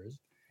restructures.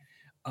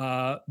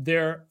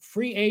 Their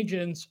free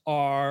agents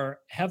are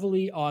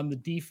heavily on the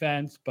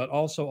defense, but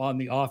also on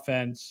the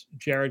offense.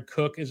 Jared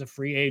Cook is a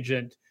free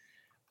agent.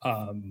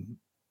 Oday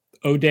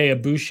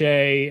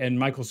Abouche and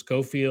Michael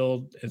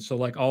Schofield. And so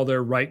like all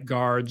their right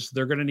guards,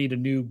 they're going to need a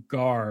new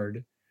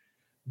guard,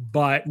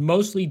 but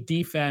mostly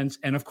defense.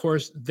 And of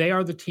course, they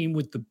are the team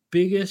with the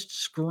biggest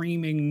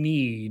screaming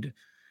need.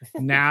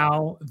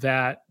 Now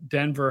that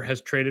Denver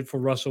has traded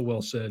for Russell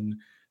Wilson,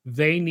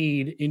 they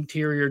need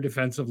interior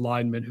defensive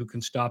linemen who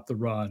can stop the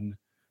run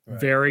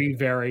very,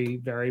 very,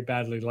 very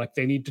badly. Like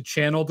they need to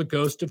channel the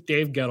ghost of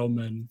Dave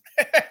Gettleman.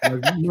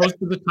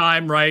 Most of the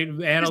time, right?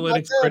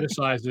 Analytics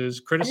criticizes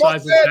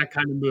that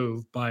kind of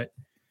move, but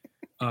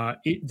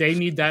they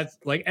need that.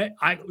 Like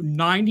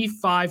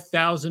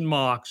 95,000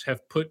 mocks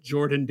have put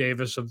Jordan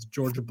Davis of the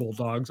Georgia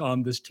Bulldogs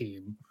on this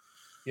team.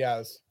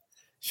 Yes.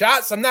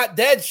 Shots. I'm not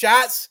dead.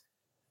 Shots.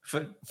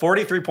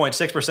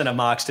 43.6% of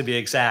mocks, to be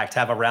exact,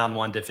 have a round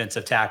 1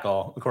 defensive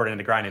tackle, according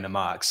to Grinding the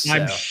Mocks. So.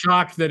 I'm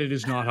shocked that it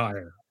is not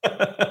higher.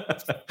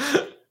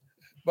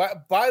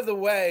 But by the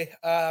way,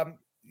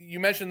 you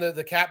mentioned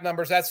the cap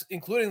numbers. That's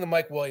including the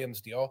Mike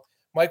Williams deal.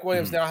 Mike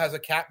Williams now has a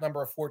cap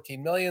number of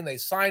 $14 million. They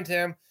signed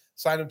him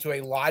to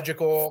a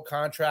logical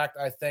contract,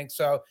 I think.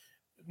 So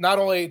not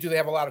only do they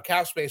have a lot of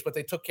cap space, but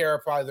they took care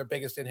of probably their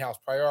biggest in-house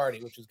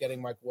priority, which is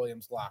getting Mike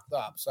Williams locked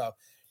up. So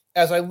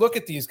as I look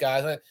at these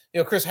guys,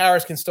 Chris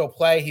Harris can still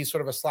play. He's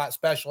sort of a slot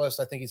specialist.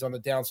 I think he's on the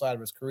downside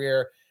of his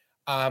career.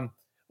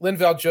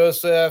 Linval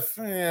Joseph,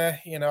 I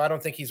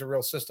don't think he's a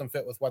real system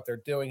fit with what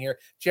they're doing here.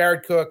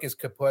 Jared Cook is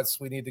kaputs.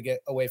 We need to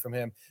get away from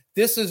him.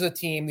 This is a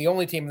team, the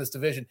only team in this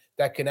division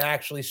that can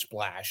actually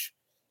splash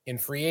in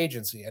free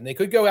agency. And they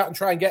could go out and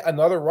try and get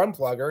another run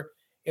plugger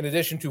in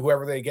addition to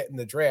whoever they get in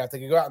the draft. They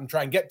could go out and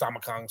try and get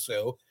Ndamukong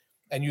Suh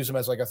and use him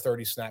as like a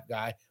 30-snap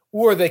guy.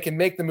 Or they can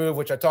make the move,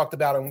 which I talked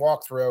about in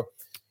walkthrough,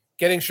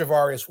 getting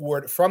Charvarius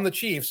Ward from the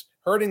Chiefs,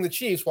 hurting the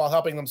Chiefs while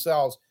helping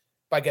themselves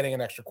by getting an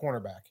extra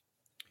cornerback.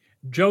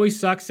 Joey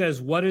Suck says,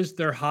 what is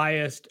their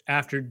highest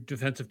after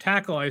defensive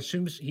tackle? I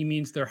assume he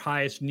means their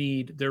highest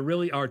need. There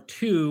really are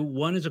 2.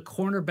 One is a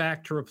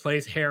cornerback to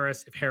replace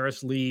Harris if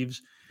Harris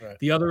leaves. Right.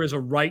 The other is a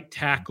right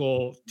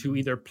tackle to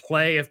either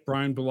play if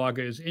Brian Bulaga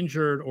is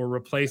injured or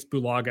replace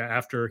Bulaga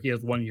after he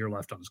has 1 year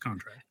left on his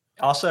contract.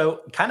 Also,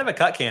 kind of a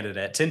cut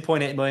candidate,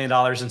 $10.8 million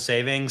in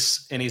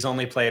savings, and he's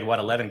only played,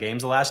 11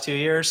 games the last 2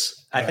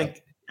 years?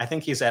 Right. I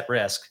think he's at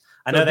risk.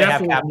 I know they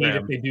have cap room.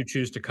 If they do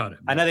choose to cut him.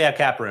 I know they have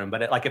cap room,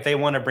 but if they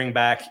want to bring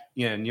back,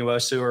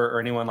 Nwosu or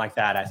anyone like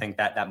that, I think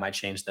that might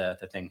change the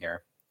thing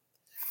here.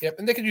 Yep,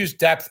 and they could use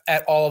depth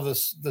at all of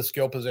the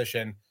skill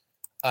position.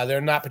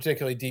 They're not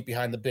particularly deep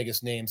behind the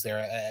biggest names there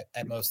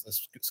at most of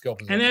the skill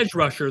positions. An edge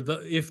rusher.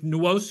 If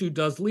Nwosu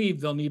does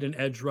leave, they'll need an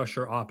edge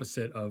rusher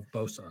opposite of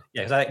Bosa.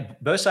 Yeah, because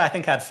Bosa, I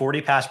think, had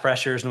 40 pass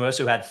pressures.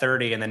 Nwosu had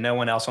 30, and then no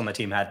one else on the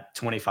team had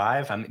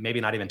 25.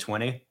 Maybe not even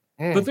 20.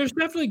 But there's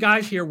definitely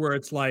guys here where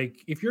it's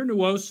like, if you're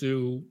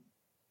Nwosu,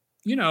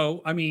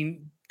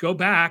 go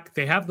back.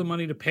 They have the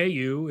money to pay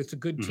you. It's a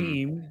good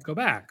team. Go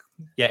back.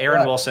 Yeah,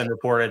 Aaron Wilson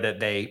reported that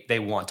they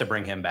want to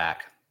bring him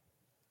back.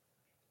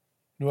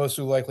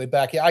 Nwosu likely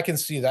back. Yeah, I can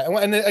see that.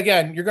 And then,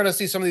 again, you're going to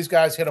see some of these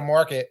guys hit a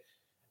market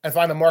and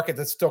find a market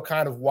that's still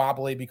kind of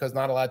wobbly because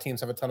not a lot of teams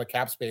have a ton of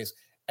cap space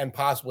and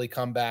possibly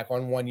come back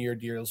on 1-year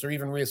deals or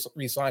even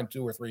re-sign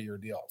 2 or 3 year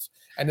deals.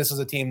 And this is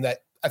a team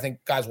that I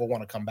think guys will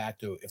want to come back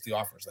to if the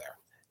offer's there.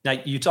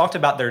 Now, you talked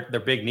about their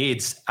big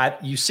needs.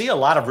 You see a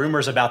lot of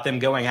rumors about them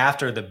going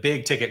after the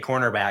big ticket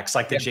cornerbacks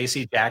like the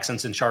J.C.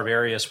 Jacksons and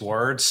Charvarius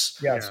Wards.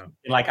 Yes.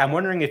 And I'm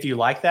wondering if you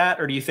like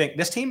that, or do you think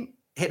this team,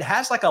 it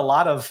has a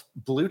lot of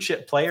blue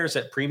chip players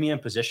at premium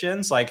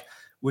positions?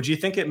 Would you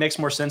think it makes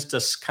more sense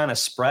to kind of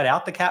spread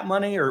out the cap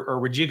money, or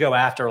would you go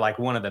after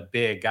one of the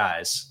big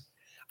guys?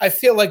 I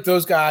feel like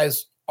those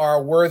guys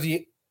are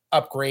worthy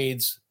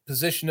upgrades,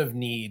 position of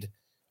need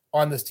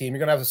on this team. You're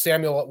going to have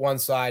Samuel at one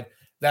side,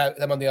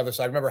 them on the other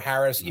side. Remember,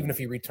 Harris, even if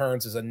he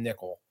returns, is a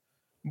nickel,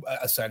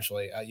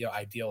 essentially,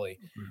 ideally.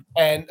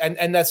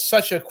 And that's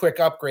such a quick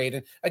upgrade.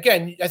 And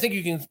again, I think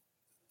you can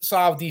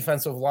solve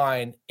defensive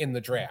line in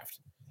the draft.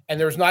 And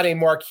there's not a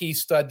marquee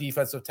stud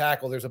defensive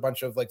tackle. There's a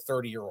bunch of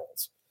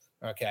 30-year-olds.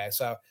 Okay,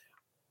 so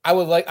I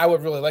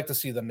would really like to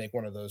see them make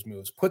one of those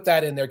moves. Put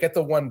that in there, get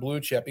the one blue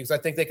chip, because I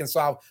think they can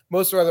solve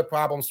most of their other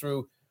problems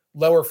through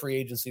lower free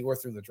agency or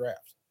through the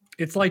draft.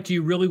 It's like, do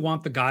you really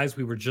want the guys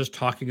we were just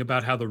talking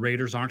about how the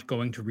Raiders aren't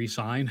going to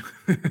re-sign?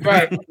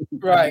 Right.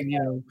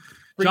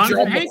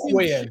 Jonathan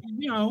Hankins,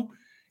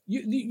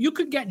 you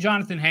could get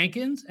Jonathan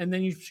Hankins, and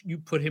then you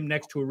put him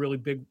next to a really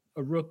big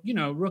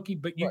rookie.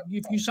 But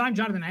if you sign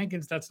Jonathan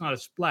Hankins, that's not a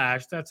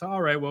splash. That's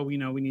all right. Well, we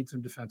need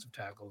some defensive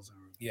tackles.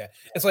 Yeah,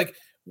 it's like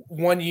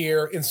 1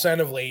 year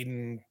incentive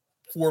laden,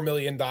 $4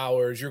 million.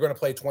 You're going to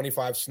play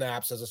 25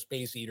 snaps as a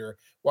space eater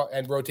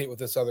and rotate with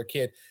this other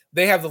kid.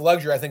 They have the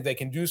luxury. I think they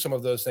can do some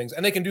of those things,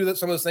 and they can do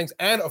some of those things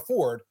and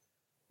afford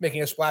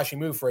making a splashy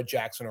move for a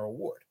Jackson or a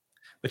Ward.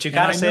 But you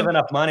got to save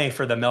enough money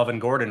for the Melvin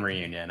Gordon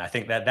reunion. I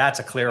think that's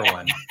a clear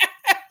one.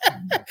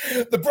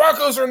 The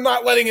Broncos are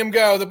not letting him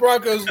go. The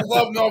Broncos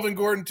love Melvin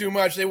Gordon too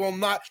much. They will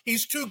not.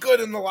 He's too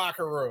good in the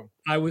locker room.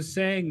 I was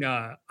saying,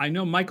 I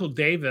know Michael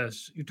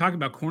Davis. You're talking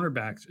about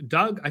cornerbacks.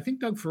 I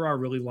think Doug Farrar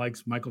really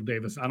likes Michael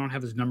Davis. I don't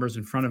have his numbers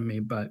in front of me,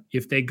 but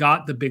if they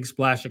got the big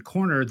splash at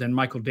corner, then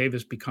Michael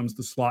Davis becomes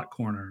the slot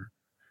corner.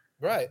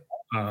 Right.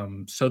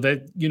 So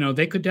that,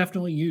 they could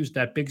definitely use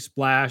that big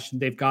splash. And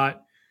they've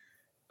got,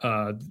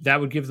 that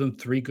would give them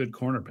 3 good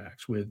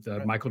cornerbacks with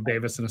Michael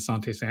Davis and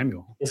Asante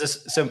Samuel. Is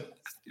this so?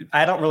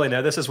 I don't really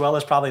know this as well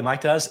as probably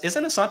Mike does.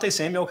 Isn't Asante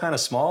Samuel kind of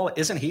small?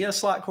 Isn't he a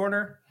slot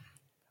corner?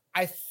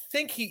 I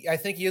think he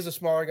is a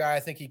smaller guy. I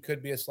think he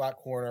could be a slot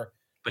corner.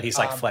 But he's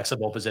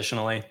flexible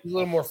positionally. He's a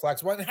little more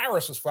flexible. And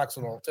Harris is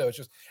flexible too. It's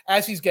just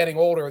as he's getting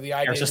older, the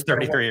idea Harris is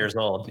 33 years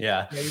old.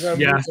 Yeah.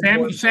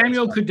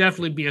 Samuel could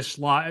definitely be a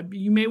slot.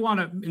 You may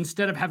want to,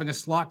 instead of having a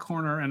slot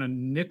corner and a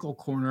nickel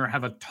corner,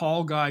 have a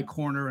tall guy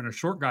corner and a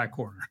short guy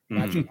corner.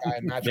 Matchup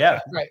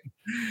guy. Right.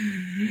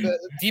 The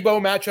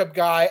Debo matchup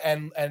guy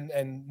and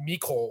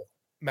Mecole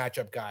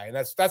matchup guy. And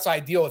that's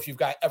ideal if you've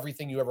got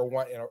everything you ever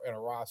want in a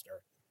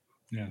roster.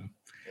 Yeah.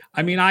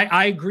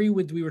 I agree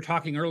with, we were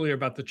talking earlier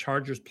about the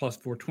Chargers plus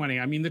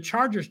 420. The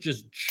Chargers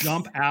just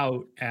jump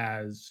out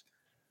as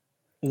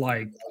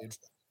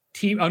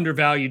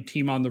undervalued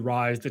team on the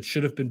rise that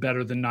should have been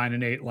better than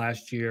 9-8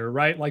 last year,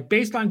 right?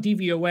 Based on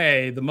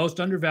DVOA, the most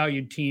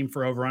undervalued team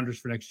for over-unders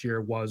for next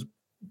year was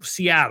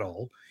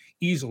Seattle,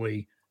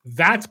 easily.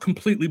 That's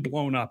completely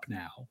blown up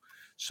now.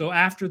 So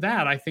after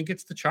that, I think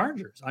it's the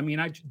Chargers.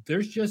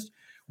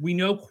 We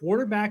know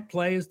quarterback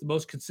play is the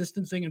most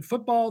consistent thing in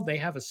football. They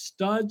have a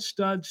stud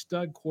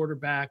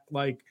quarterback.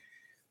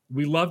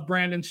 We love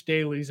Brandon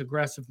Staley's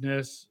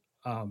aggressiveness.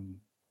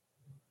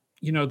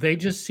 They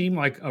just seem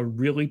like a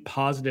really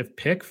positive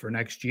pick for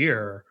next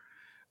year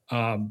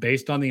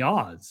based on the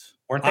odds.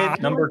 Weren't they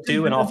number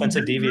 2 in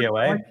offensive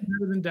DVOA?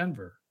 Better than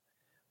Denver.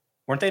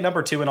 Weren't they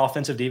number 2 in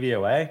offensive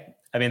DVOA?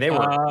 They were.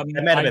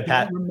 That might have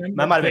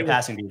been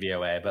passing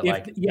DVOA, but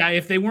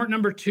if they weren't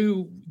number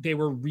 2, they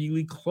were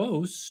really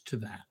close to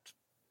that.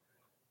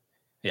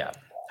 Yeah,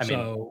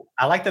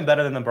 I like them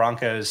better than the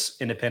Broncos,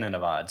 independent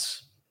of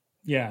odds.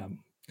 Yeah.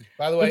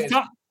 By the way,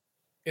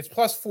 it's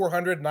plus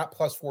 400, not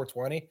plus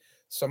 420.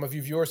 Some of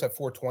you viewers have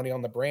 420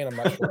 on the brain. I'm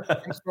not sure where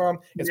it comes from.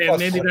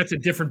 Maybe that's a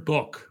different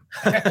book.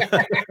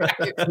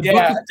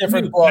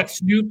 Different book.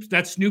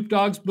 That's Snoop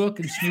Dogg's book,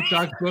 and Snoop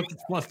Dogg's book is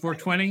plus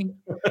 420.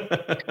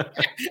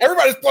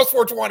 Everybody's plus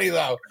 420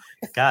 though.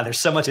 God,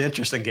 there's so much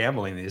interest in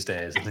gambling these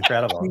days. It's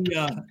incredible.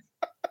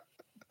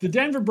 The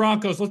Denver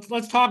Broncos.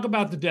 Let's talk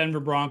about the Denver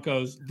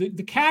Broncos. The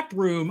cap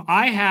room.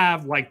 I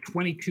have like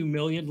 22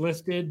 million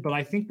listed, but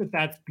I think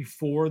that's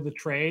before the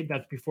trade.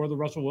 That's before the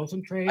Russell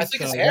Wilson trade. I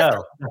think it's after.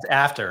 No, that's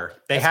after.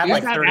 They had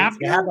like 30. After?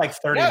 They had like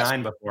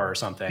 39 before or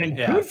something. And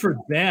good for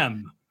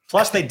them.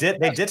 Plus, they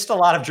ditched a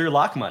lot of Drew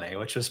Lock money,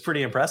 which was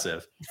pretty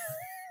impressive.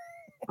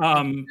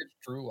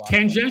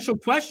 Tangential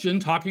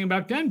question talking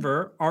about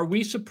Denver. Are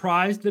we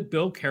surprised that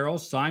Bill Carroll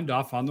signed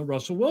off on the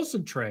Russell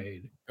Wilson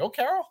trade? Bill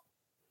Carroll?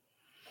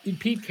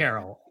 Pete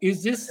Carroll.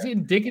 Is this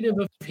indicative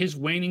of his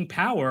waning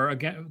power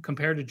again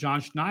compared to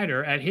John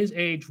Schneider? At his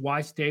age,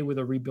 why stay with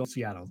a rebuilt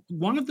Seattle?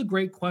 One of the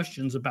great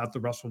questions about the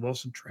Russell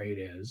Wilson trade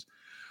is,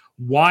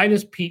 why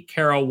does Pete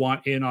Carroll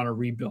want in on a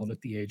rebuild at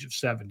the age of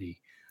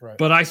 70? Right.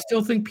 But I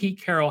still think Pete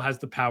Carroll has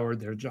the power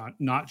there,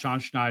 not John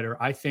Schneider.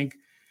 I think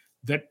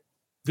that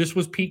this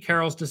was Pete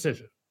Carroll's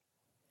decision.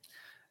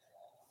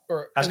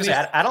 I was going to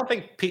say, I don't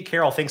think Pete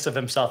Carroll thinks of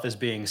himself as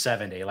being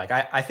 70. Like,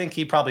 I think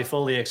he probably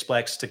fully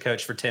expects to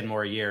coach for 10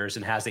 more years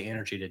and has the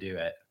energy to do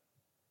it.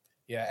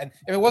 Yeah, and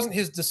if it wasn't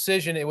his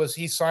decision, it was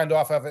he signed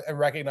off of it and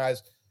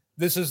recognized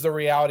this is the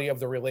reality of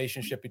the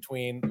relationship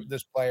between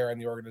this player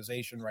and the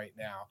organization right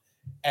now.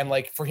 And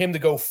like for him to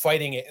go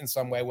fighting it in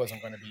some way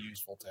wasn't going to be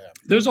useful to him.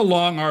 There's a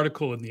long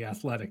article in The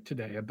Athletic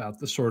today about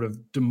the sort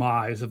of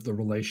demise of the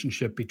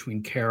relationship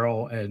between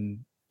Carroll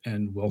and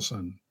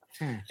Wilson.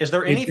 Is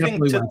there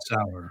anything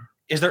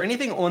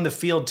on the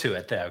field to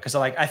it though? Because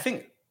I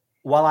think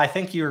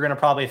you're going to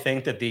probably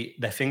think that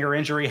the finger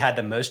injury had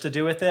the most to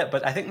do with it,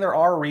 but I think there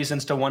are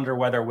reasons to wonder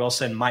whether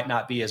Wilson might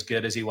not be as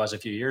good as he was a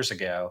few years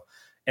ago.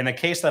 And the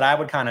case that I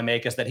would kind of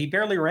make is that he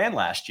barely ran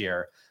last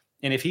year.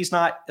 And if he's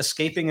not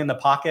escaping in the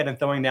pocket and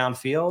throwing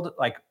downfield,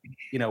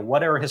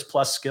 what are his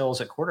plus skills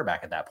at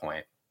quarterback at that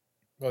point?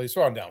 Well, he's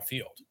throwing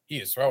downfield. He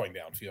is throwing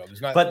downfield.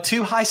 He's not. But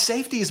two high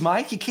safeties,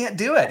 Mike. You can't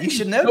do it. You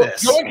should know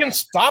this. No one can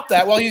stop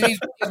that. Well, he's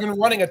been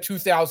running a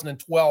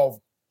 2012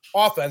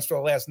 offense for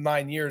the last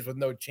 9 years with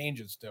no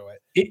changes to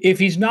it. If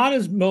he's not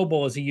as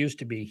mobile as he used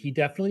to be, he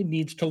definitely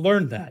needs to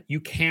learn that. You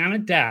can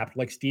adapt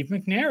like Steve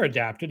McNair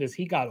adapted as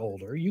he got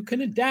older. You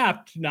can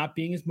adapt to not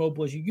being as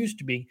mobile as you used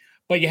to be,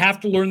 but you have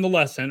to learn the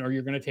lesson or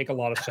you're going to take a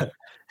lot of stuff.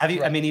 Have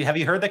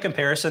you heard the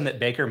comparison that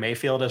Baker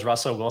Mayfield is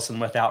Russell Wilson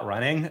without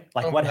running?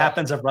 What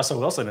happens if Russell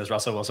Wilson is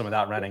Russell Wilson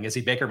without running? Is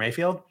he Baker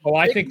Mayfield? Oh,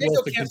 I think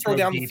Wilson can't throw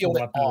down the field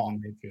at all.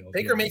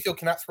 Baker Mayfield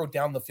cannot throw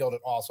down the field at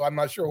all, so I'm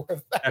not sure where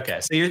that.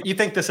 Okay, so you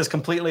think this is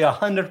completely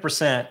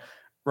 100%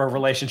 a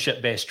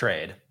relationship-based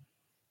trade?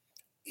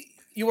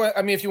 If you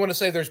want to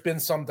say there's been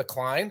some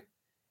decline,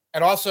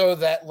 and also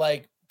that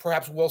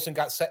perhaps Wilson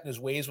got set in his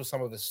ways with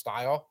some of his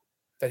style,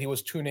 that he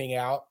was tuning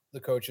out the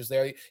coaches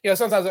there.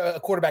 Sometimes a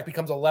quarterback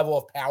becomes a level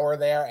of power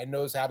there and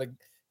knows how to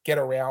get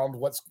around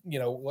what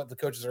the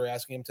coaches are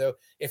asking him to.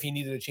 If he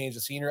needed to change the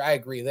scenery, I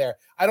agree there.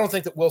 I don't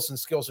think that Wilson's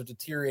skills have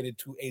deteriorated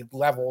to a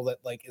level that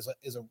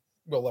is a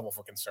real level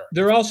for concern.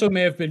 There also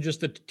may have been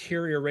just a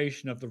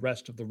deterioration of the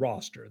rest of the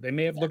roster. They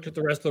may have looked at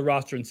the rest of the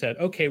roster and said,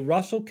 okay,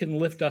 Russell can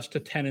lift us to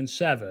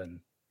 10-7.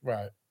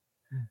 Right.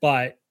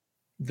 But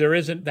there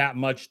isn't that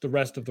much the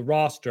rest of the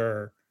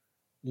roster.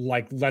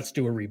 Let's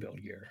do a rebuild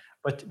year.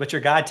 But your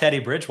guy, Teddy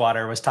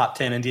Bridgewater, was top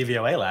 10 in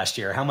DVOA last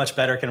year. How much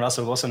better can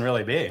Russell Wilson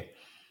really be?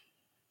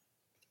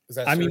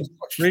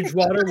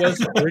 Bridgewater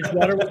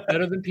was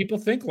better than people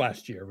think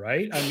last year,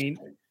 right?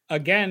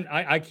 Again,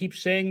 I keep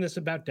saying this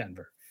about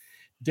Denver.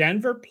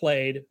 Denver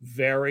played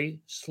very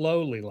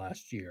slowly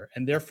last year,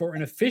 and therefore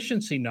in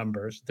efficiency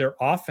numbers, their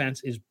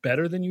offense is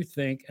better than you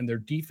think, and their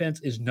defense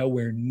is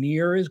nowhere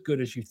near as good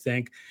as you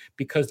think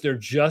because there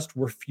just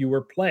were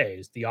fewer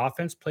plays. The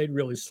offense played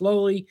really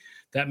slowly.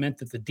 That meant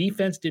that the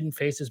defense didn't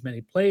face as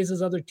many plays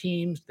as other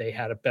teams. They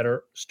had a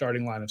better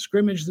starting line of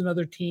scrimmage than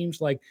other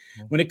teams.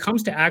 When it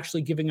comes to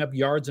actually giving up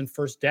yards and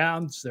first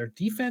downs, their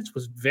defense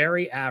was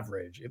very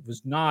average. It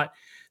was not...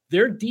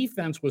 Their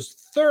defense was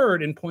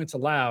third in points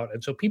allowed.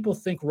 And so people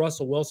think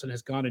Russell Wilson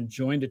has gone and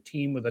joined a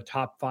team with a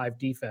top 5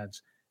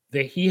 defense.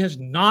 He has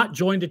not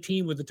joined a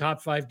team with a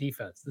top 5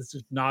 defense. This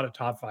is not a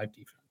top 5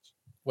 defense.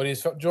 What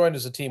he's joined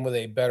is a team with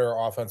a better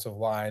offensive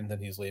line than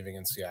he's leaving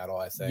in Seattle,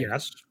 I think.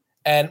 Yes.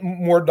 And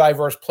more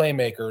diverse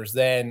playmakers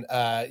than,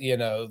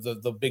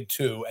 the big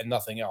two and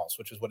nothing else,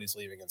 which is what he's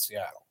leaving in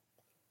Seattle.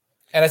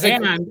 And I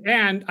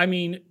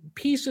think,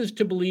 pieces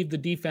to believe the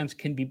defense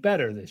can be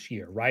better this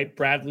year, right?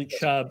 Bradley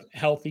Chubb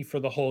healthy for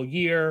the whole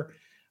year.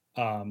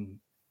 Patrick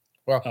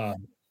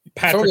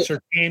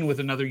Surtain with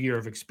another year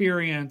of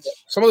experience.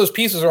 Some of those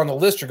pieces are on the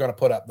list you're going to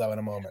put up, though, in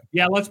a moment.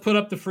 Yeah, let's put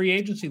up the free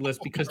agency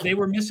list because they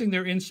were missing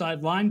their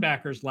inside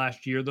linebackers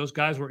last year. Those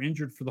guys were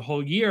injured for the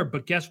whole year,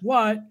 but guess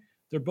what?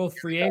 They're both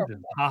free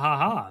agents. Ha, ha,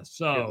 ha.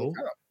 So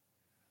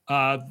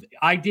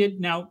I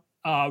did now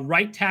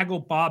right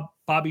tackle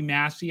Bobby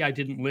Massey, I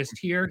didn't list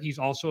here. He's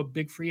also a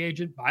big free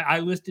agent. I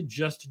listed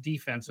just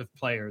defensive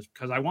players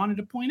because I wanted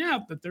to point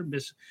out that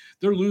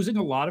they're losing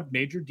a lot of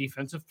major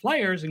defensive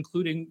players,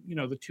 including,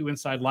 the 2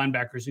 inside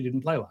linebackers who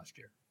didn't play last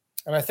year.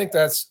 And I think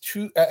that's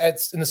true.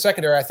 It's in the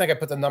secondary. I think I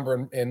put the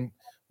number in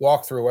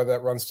walkthrough, whether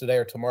that runs today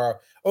or tomorrow,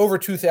 over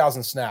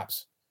 2,000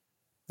 snaps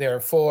there.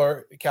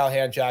 Fuller,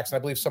 Callahan, Jackson. I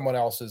believe someone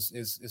else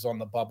is on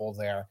the bubble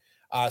there.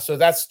 So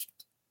that's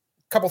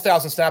a couple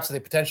thousand snaps that they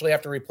potentially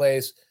have to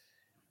replace.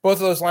 Both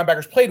of those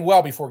linebackers played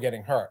well before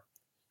getting hurt,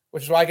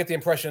 which is why I get the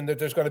impression that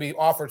there's going to be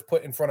offers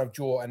put in front of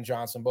Jewell and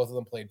Johnson. Both of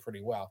them played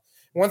pretty well.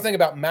 One thing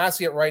about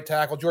Massey at right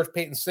tackle, George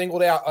Paton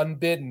singled out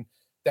unbidden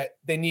that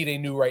they need a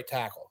new right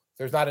tackle.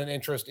 There's not an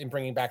interest in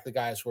bringing back the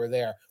guys who are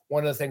there.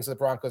 One of the things that the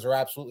Broncos are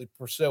absolutely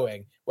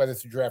pursuing, whether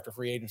through draft or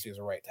free agency, is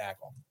a right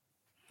tackle.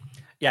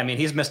 Yeah, I mean,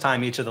 he's missed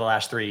time each of the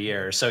last 3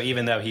 years. So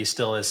even though he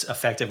still is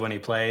effective when he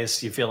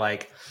plays, you feel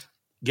like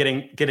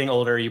getting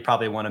older, you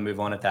probably want to move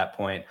on at that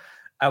point.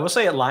 I will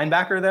say at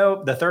linebacker,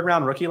 though, the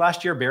third-round rookie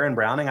last year, Baron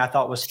Browning, I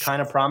thought was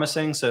kind of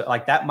promising. So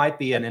like that might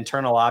be an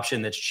internal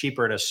option that's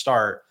cheaper to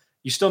start.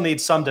 You still need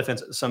some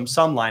defense, some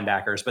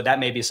linebackers, but that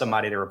may be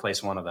somebody to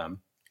replace one of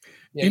them.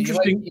 Yeah,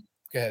 Interesting.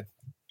 Go ahead.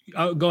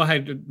 Go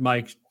ahead,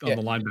 Mike, on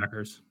the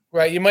linebackers.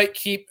 Right. You might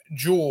keep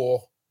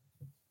Jewell,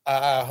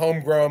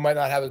 homegrown, might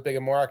not have as big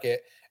a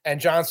market. And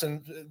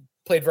Johnson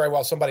played very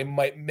well. Somebody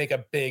might make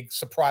a big,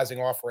 surprising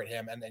offer at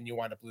him, and then you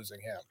wind up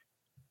losing him.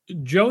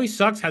 Joey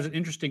Sucks has an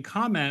interesting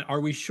comment. Are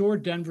we sure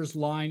Denver's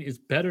line is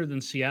better than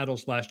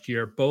Seattle's last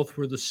year? Both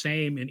were the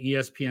same in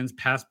ESPN's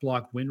pass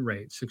block win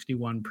rate,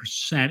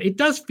 61%. It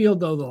does feel,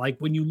 though, that like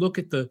when you look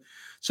at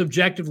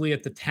subjectively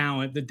at the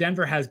talent, the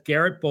Denver has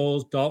Garrett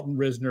Bowles, Dalton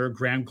Risner,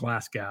 Graham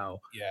Glasgow.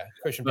 Yeah,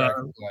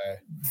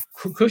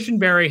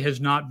 Cushenberry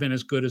has not been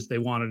as good as they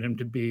wanted him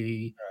to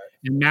be,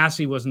 and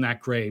Massey wasn't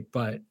that great,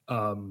 but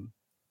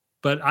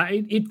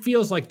it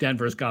feels like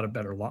Denver's got a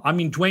better line. I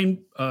mean,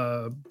 Dwayne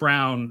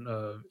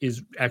Brown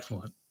is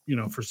excellent,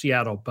 for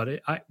Seattle, but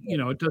it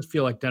does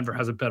feel like Denver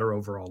has a better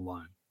overall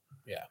line.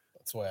 Yeah,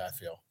 that's the way I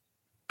feel.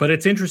 But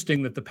it's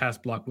interesting that the pass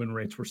block win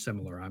rates were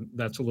similar.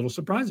 That's a little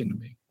surprising to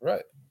me.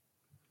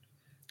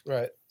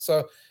 Right.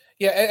 So,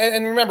 yeah,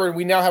 and remember,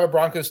 we now have a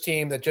Broncos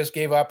team that just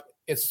gave up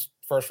its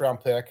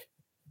first-round pick,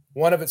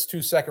 one of its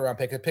 2 second-round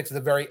picks. It picks at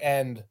the very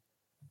end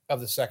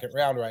of the second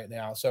round right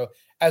now. So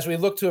as we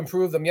look to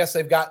improve them, yes,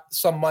 they've got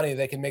some money.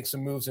 They can make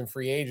some moves in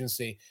free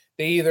agency.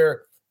 They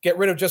either get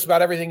rid of just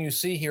about everything you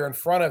see here in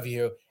front of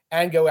you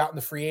and go out in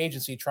the free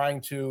agency trying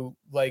to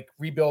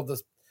rebuild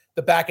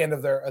the back end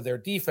of their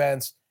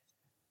defense,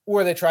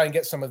 or they try and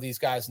get some of these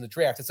guys in the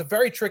draft. It's a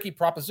very tricky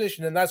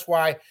proposition, and that's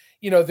why,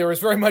 there was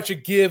very much a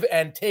give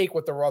and take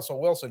with the Russell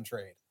Wilson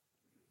trade.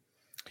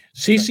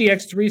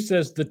 CCX3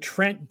 says the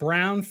Trent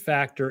Brown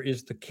factor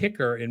is the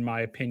kicker, in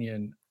my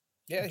opinion.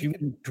 Yeah, do you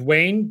mean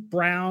Dwayne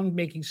Brown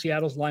making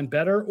Seattle's line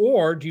better,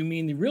 or do you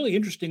mean the really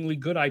interestingly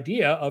good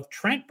idea of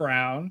Trent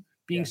Brown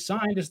being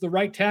signed as the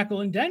right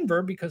tackle in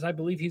Denver, because I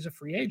believe he's a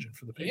free agent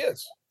for the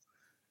Patriots?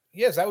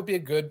 He is. That would be a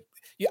good.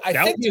 Yeah, I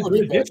that think would be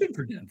a good addition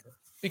for Denver.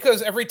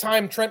 Because every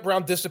time Trent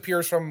Brown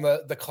disappears from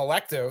the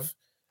collective,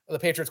 the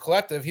Patriots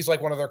collective, he's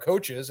like one of their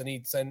coaches, and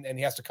he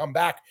has to come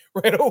back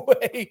right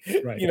away,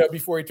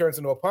 before he turns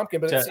into a pumpkin.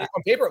 But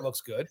on paper, it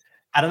looks good.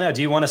 I don't know.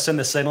 Do you want to send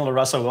the signal to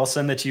Russell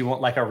Wilson that you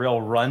want like a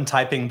real run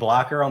typing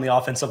blocker on the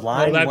offensive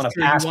line? Well, you want to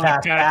pass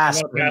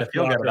for him to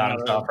feel good about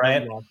himself,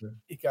 right?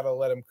 You got to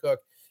let him cook.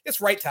 It's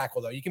right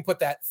tackle, though. You can put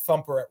that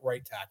thumper at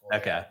right tackle.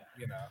 Okay.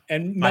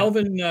 And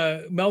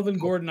Melvin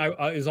Gordon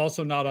is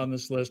also not on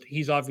this list.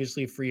 He's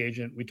obviously a free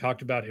agent. We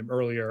talked about him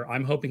earlier.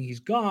 I'm hoping he's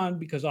gone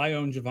because I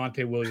own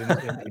Javonte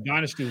Williams in a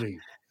dynasty league.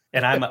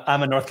 And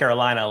I'm a North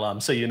Carolina alum,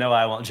 so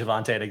I want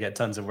Javonte to get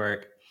tons of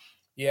work.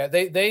 Yeah,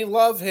 they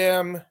love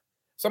him.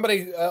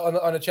 Somebody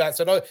on the chat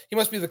said, "Oh, he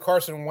must be the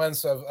Carson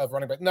Wentz of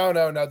running back." No.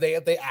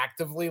 They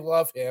actively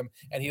love him,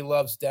 and he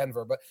loves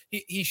Denver. But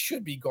he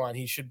should be gone.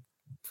 He should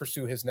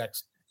pursue his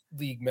next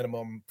league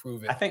minimum.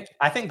 Prove it.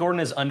 I think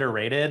Gordon is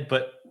underrated,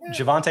 but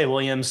Javonte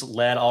Williams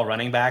led all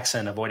running backs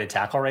in avoided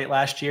tackle rate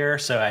last year.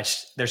 So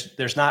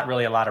there's not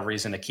really a lot of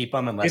reason to keep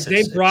him unless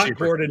if they brought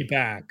Gordon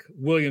back.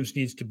 Williams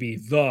needs to be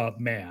the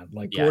man.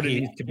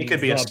 Gordon needs to be. He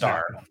could be a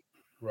star.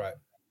 Right.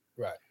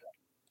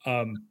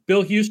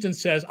 Bill Houston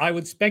says, I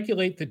would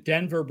speculate that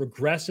Denver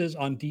regresses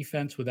on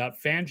defense without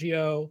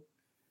Fangio.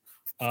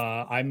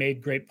 I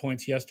made great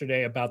points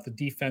yesterday about the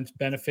defense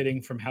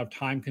benefiting from how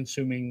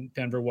time-consuming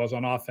Denver was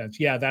on offense.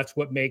 Yeah, that's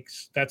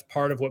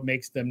part of what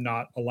makes them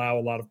not allow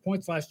a lot of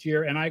points last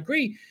year. And I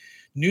agree.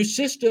 New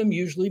system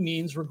usually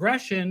means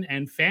regression.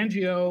 And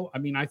Fangio,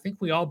 I think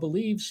we all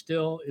believe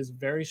still is a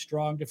very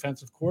strong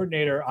defensive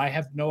coordinator. I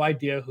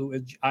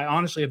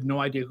honestly have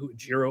no idea who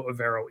Ejiro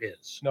Evero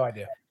is. No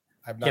idea.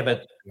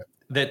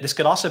 This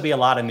could also be a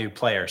lot of new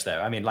players,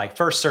 though.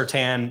 First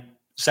Surtain,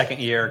 second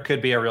year,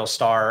 could be a real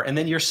star. And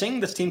then you're seeing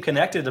this team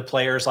connected to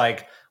players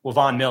like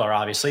Von Miller,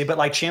 obviously, but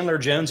like Chandler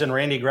Jones and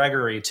Randy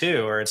Gregory,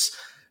 too, or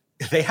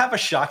they have a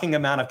shocking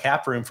amount of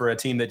cap room for a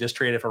team that just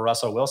traded for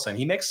Russell Wilson.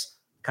 He makes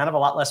kind of a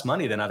lot less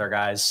money than other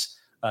guys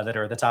that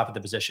are at the top of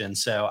the position.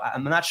 So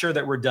I'm not sure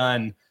that we're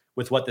done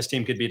with what this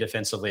team could be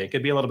defensively. It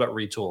could be a little bit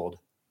retooled.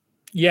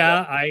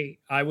 Yeah,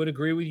 I would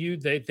agree with you.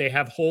 They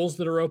have holes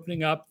that are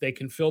opening up. They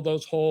can fill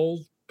those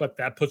holes, but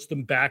that puts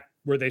them back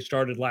where they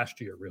started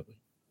last year, really.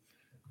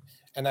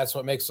 And that's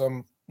what makes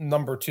them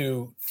number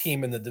 2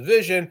 team in the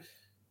division,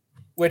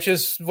 which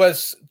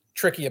was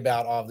tricky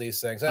about all of these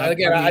things. And I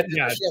again,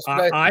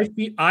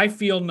 mean, I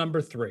feel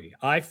number 3.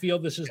 I feel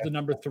this is the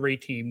number 3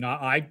 team.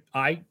 Not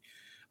I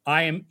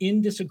am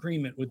in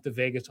disagreement with the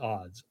Vegas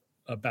odds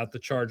about the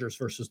Chargers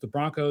versus the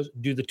Broncos.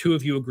 Do the two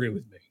of you agree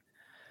with me?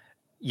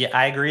 Yeah,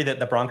 I agree that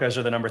the Broncos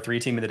are the number 3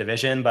 team in the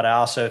division, but I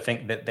also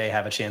think that they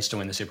have a chance to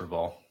win the Super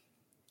Bowl.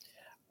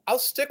 I'll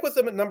stick with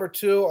them at number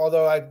 2,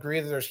 although I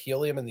agree that there's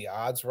helium in the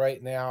odds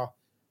right now.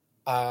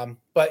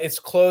 But it's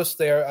close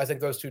there. I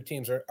think those two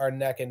teams are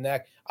neck and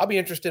neck. I'll be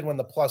interested when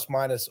the plus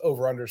minus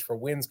over unders for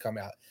wins come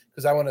out,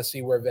 because I want to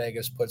see where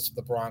Vegas puts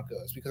the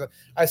Broncos, because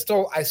I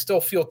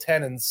still feel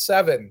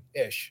 10-7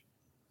 ish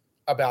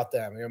about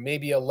them,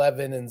 maybe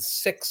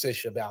 11-6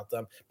 ish about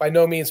them. By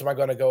no means am I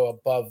going to go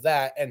above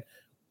that. And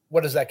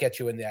what does that get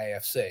you in the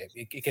AFC?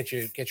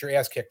 It get your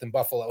ass kicked in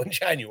Buffalo in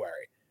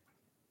January.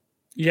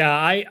 Yeah,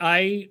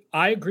 I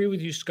agree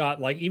with you,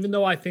 Scott. Like, even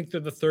though I think they're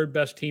the 3rd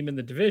best team in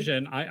the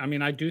division, I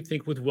mean, I do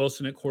think with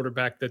Wilson at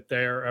quarterback that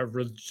they're a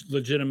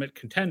legitimate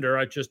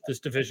contender. This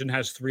division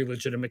has 3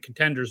 legitimate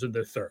contenders in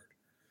the 3rd.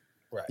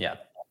 Right. Yeah.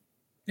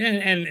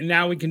 And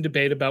now we can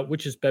debate about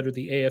which is better,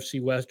 the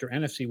AFC West or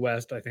NFC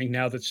West. I think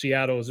now that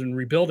Seattle is in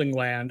rebuilding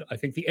land, I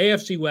think the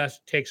AFC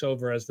West takes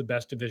over as the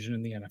best division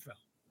in the NFL.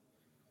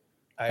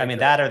 I mean,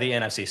 that or the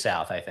NFC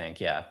South, I think.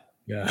 Yeah.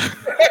 Yeah.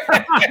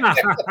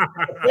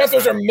 The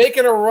Panthers are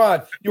making a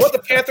run. You want the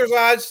Panthers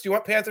odds? Do you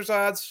want Panthers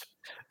odds?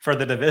 For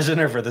the division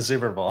or for the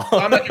Super Bowl?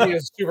 I'm not giving you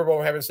a Super Bowl,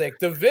 for heaven's sake.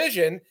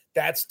 Division,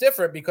 that's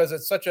different because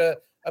it's such a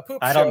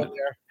poop show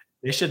there.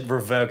 They should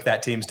revoke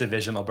that team's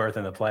divisional berth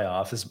in the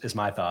playoffs, is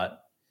my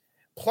thought.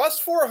 Plus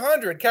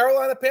 400,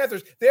 Carolina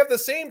Panthers. They have the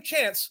same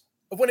chance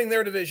of winning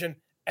their division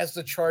as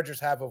the Chargers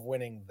have of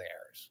winning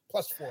theirs.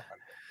 Plus 400.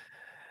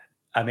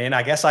 I mean,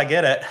 I guess I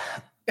get it.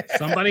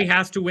 Somebody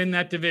has to win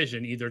that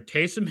division. Either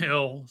Taysom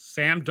Hill,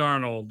 Sam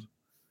Darnold,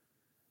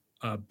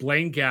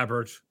 Blaine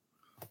Gabbert.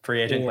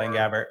 Free agent Blaine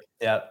Gabbert.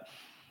 Yep.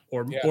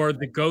 Or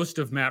the ghost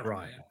of Matt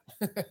Ryan.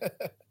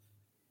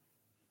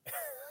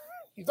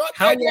 He's not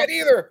dead yet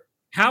either.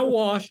 How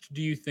washed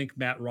do you think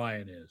Matt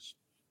Ryan is?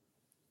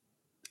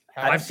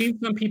 I've seen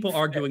some people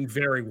arguing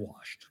very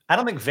washed. I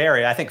don't think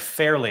very. I think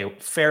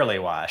fairly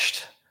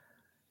washed.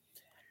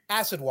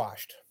 Acid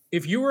washed.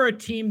 If you were a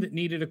team that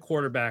needed a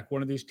quarterback,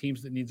 one of these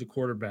teams that needs a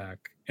quarterback,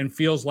 and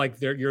feels like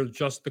you're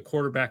just the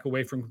quarterback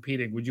away from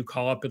competing, would you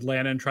call up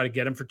Atlanta and try to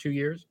get him for 2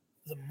 years?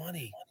 The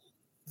money.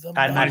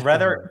 I'd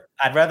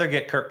rather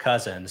get Kirk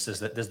Cousins.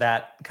 Does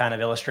that kind of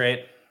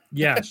illustrate?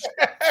 Yes.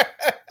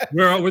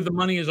 where the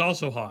money is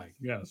also high.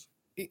 Yes.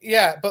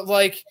 Yeah, but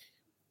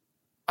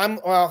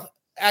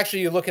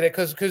actually, you look at it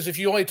because if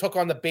you only took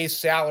on the base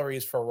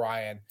salaries for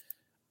Ryan,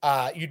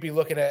 you'd be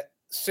looking at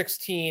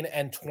 16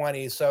 and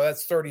 20, so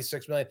that's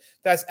 36 million.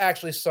 That's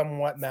actually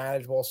somewhat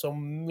manageable. So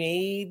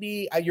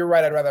maybe you're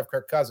right. I'd rather have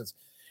Kirk Cousins.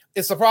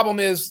 The problem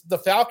is the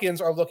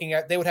Falcons are looking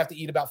at, they would have to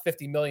eat about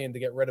 50 million to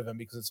get rid of him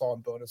because it's all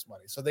in bonus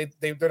money. So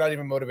they're not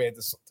even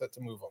motivated to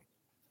move him.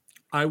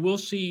 I will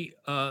say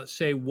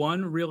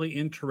one really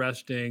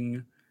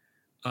interesting.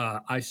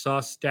 I saw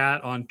a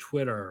stat on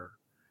Twitter.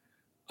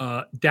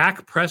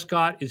 Dak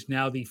Prescott is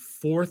now the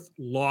 4th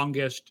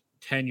longest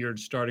tenured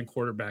starting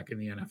quarterback in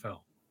the NFL.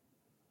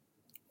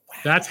 Wow.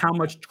 That's how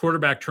much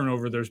quarterback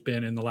turnover there's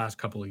been in the last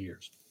couple of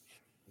years.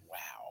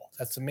 Wow.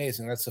 That's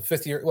amazing. That's the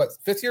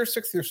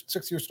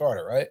 6th year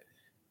starter, right?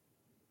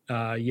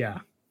 Yeah.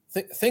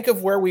 Think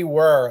of where we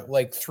were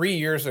 3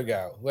 years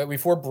ago,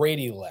 before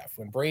Brady left,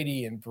 when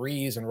Brady and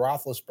Breeze and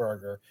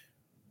Roethlisberger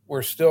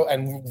were still,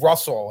 and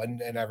Russell and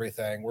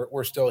everything,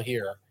 we're still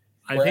here.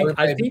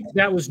 I think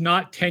that was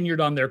not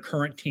tenured on their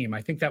current team.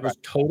 I think that was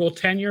total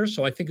tenure.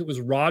 So I think it was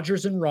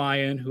Rodgers and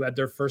Ryan who had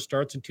their first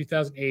starts in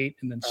 2008,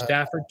 and then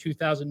Stafford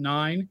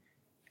 2009,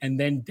 and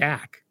then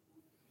Dak.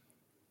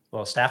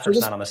 Well, Stafford's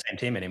not on the same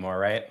team anymore,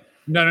 right?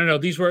 No.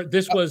 This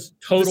was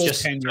total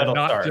tenure,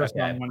 not just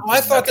on one team.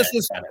 I thought this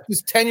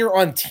was tenure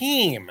on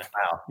team.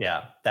 Wow,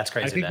 yeah, that's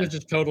crazy. I think this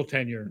is total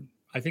tenure.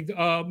 I think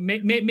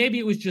maybe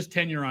it was just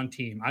tenure on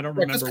team. I don't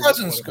remember.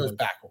 Cousins goes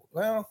back.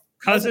 Well,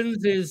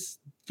 Cousins is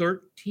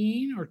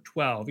 13 or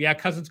 12. Yeah,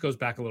 Cousins goes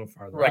back a little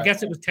farther. Right. I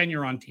guess it was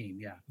tenure on team.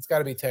 Yeah, it's got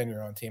to be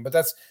tenure on team. But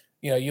that's,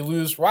 you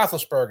lose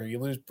Roethlisberger, you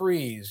lose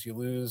Breeze, you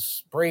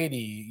lose Brady,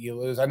 you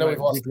lose. I know we've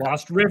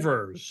lost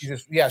Rivers.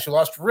 She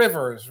lost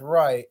Rivers.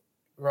 Right,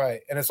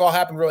 and it's all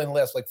happened really in the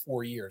last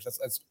 4 years.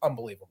 That's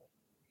unbelievable.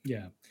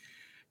 Yeah.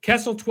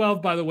 Kessel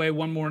 12, by the way,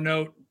 one more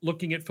note.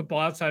 Looking at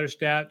Football Outsider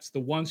stats, the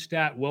one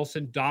stat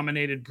Wilson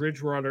dominated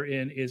Bridgewater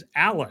in is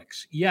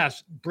Alex.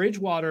 Yes,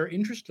 Bridgewater,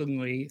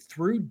 interestingly,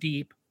 threw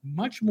deep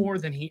much more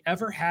than he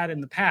ever had in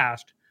the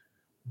past,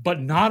 but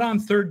not on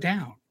third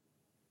down.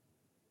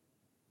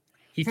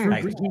 He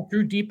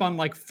threw deep on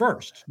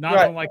first, not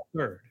on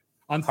third.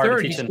 On hard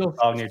third, to teach them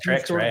all new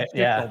tricks, right?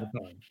 Yeah.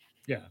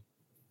 Yeah.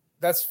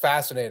 That's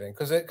fascinating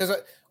because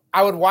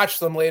I would watch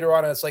them later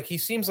on, and it's he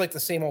seems like the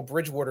same old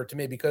Bridgewater to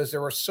me because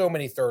there were so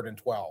many 3rd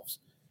and 12s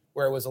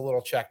where it was a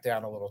little check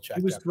down, a little check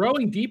down. He was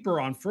throwing deeper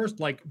on first,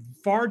 like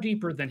far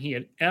deeper than he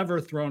had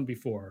ever thrown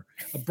before.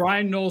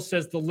 Brian Knowles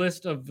says the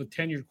list of the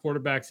tenured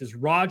quarterbacks is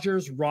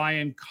Rodgers,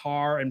 Ryan,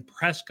 Carr, and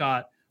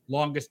Prescott,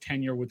 longest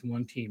tenure with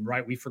one team,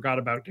 right? We forgot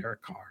about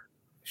Derek Carr.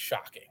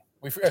 Shocking.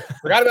 We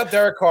forgot about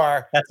Derek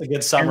Carr. That's a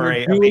good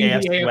summary of the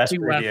AFC West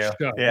review.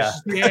 Show. Yeah.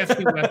 This is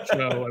the AFC West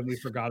show, and we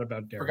forgot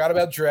about Derek. Forgot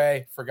about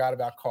Dre. Forgot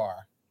about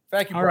Carr.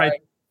 Thank you, All Brian.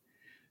 right.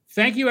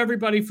 Thank you,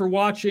 everybody, for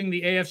watching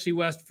the AFC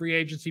West Free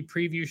Agency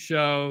Preview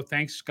Show.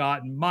 Thanks,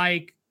 Scott and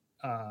Mike.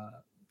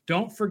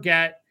 Don't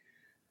forget,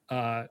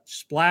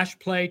 Splash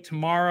Play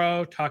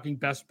tomorrow, talking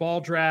best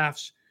ball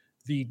drafts.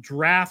 The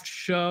draft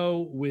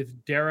show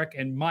with Derek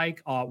and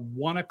Mike at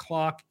 1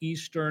 o'clock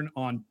Eastern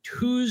on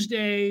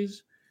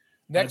Tuesdays.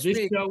 Next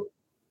week,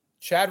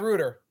 Chad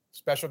Reuter,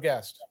 special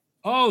guest.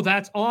 Oh,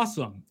 that's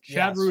awesome.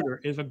 Chad Yes. Reuter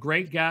is a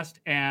great guest,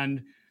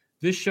 and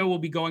this show will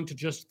be going to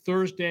just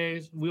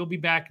Thursdays. We'll be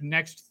back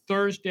next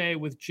Thursday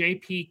with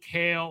JP,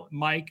 Kale,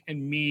 Mike,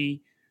 and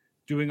me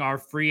doing our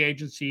free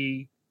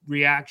agency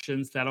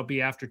reactions. That'll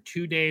be after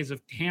 2 days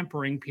of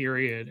tampering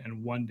period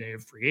and 1 day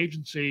of free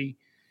agency.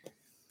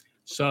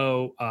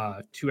 So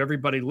to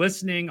everybody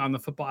listening on the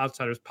Football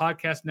Outsiders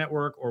Podcast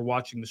Network or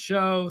watching the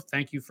show,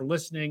 thank you for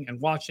listening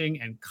and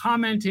watching and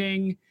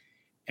commenting.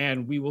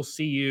 And we will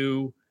see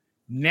you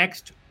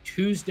next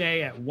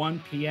Tuesday at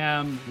 1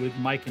 p.m. with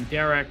Mike and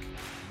Derek.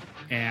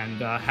 And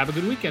have a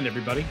good weekend,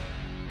 everybody.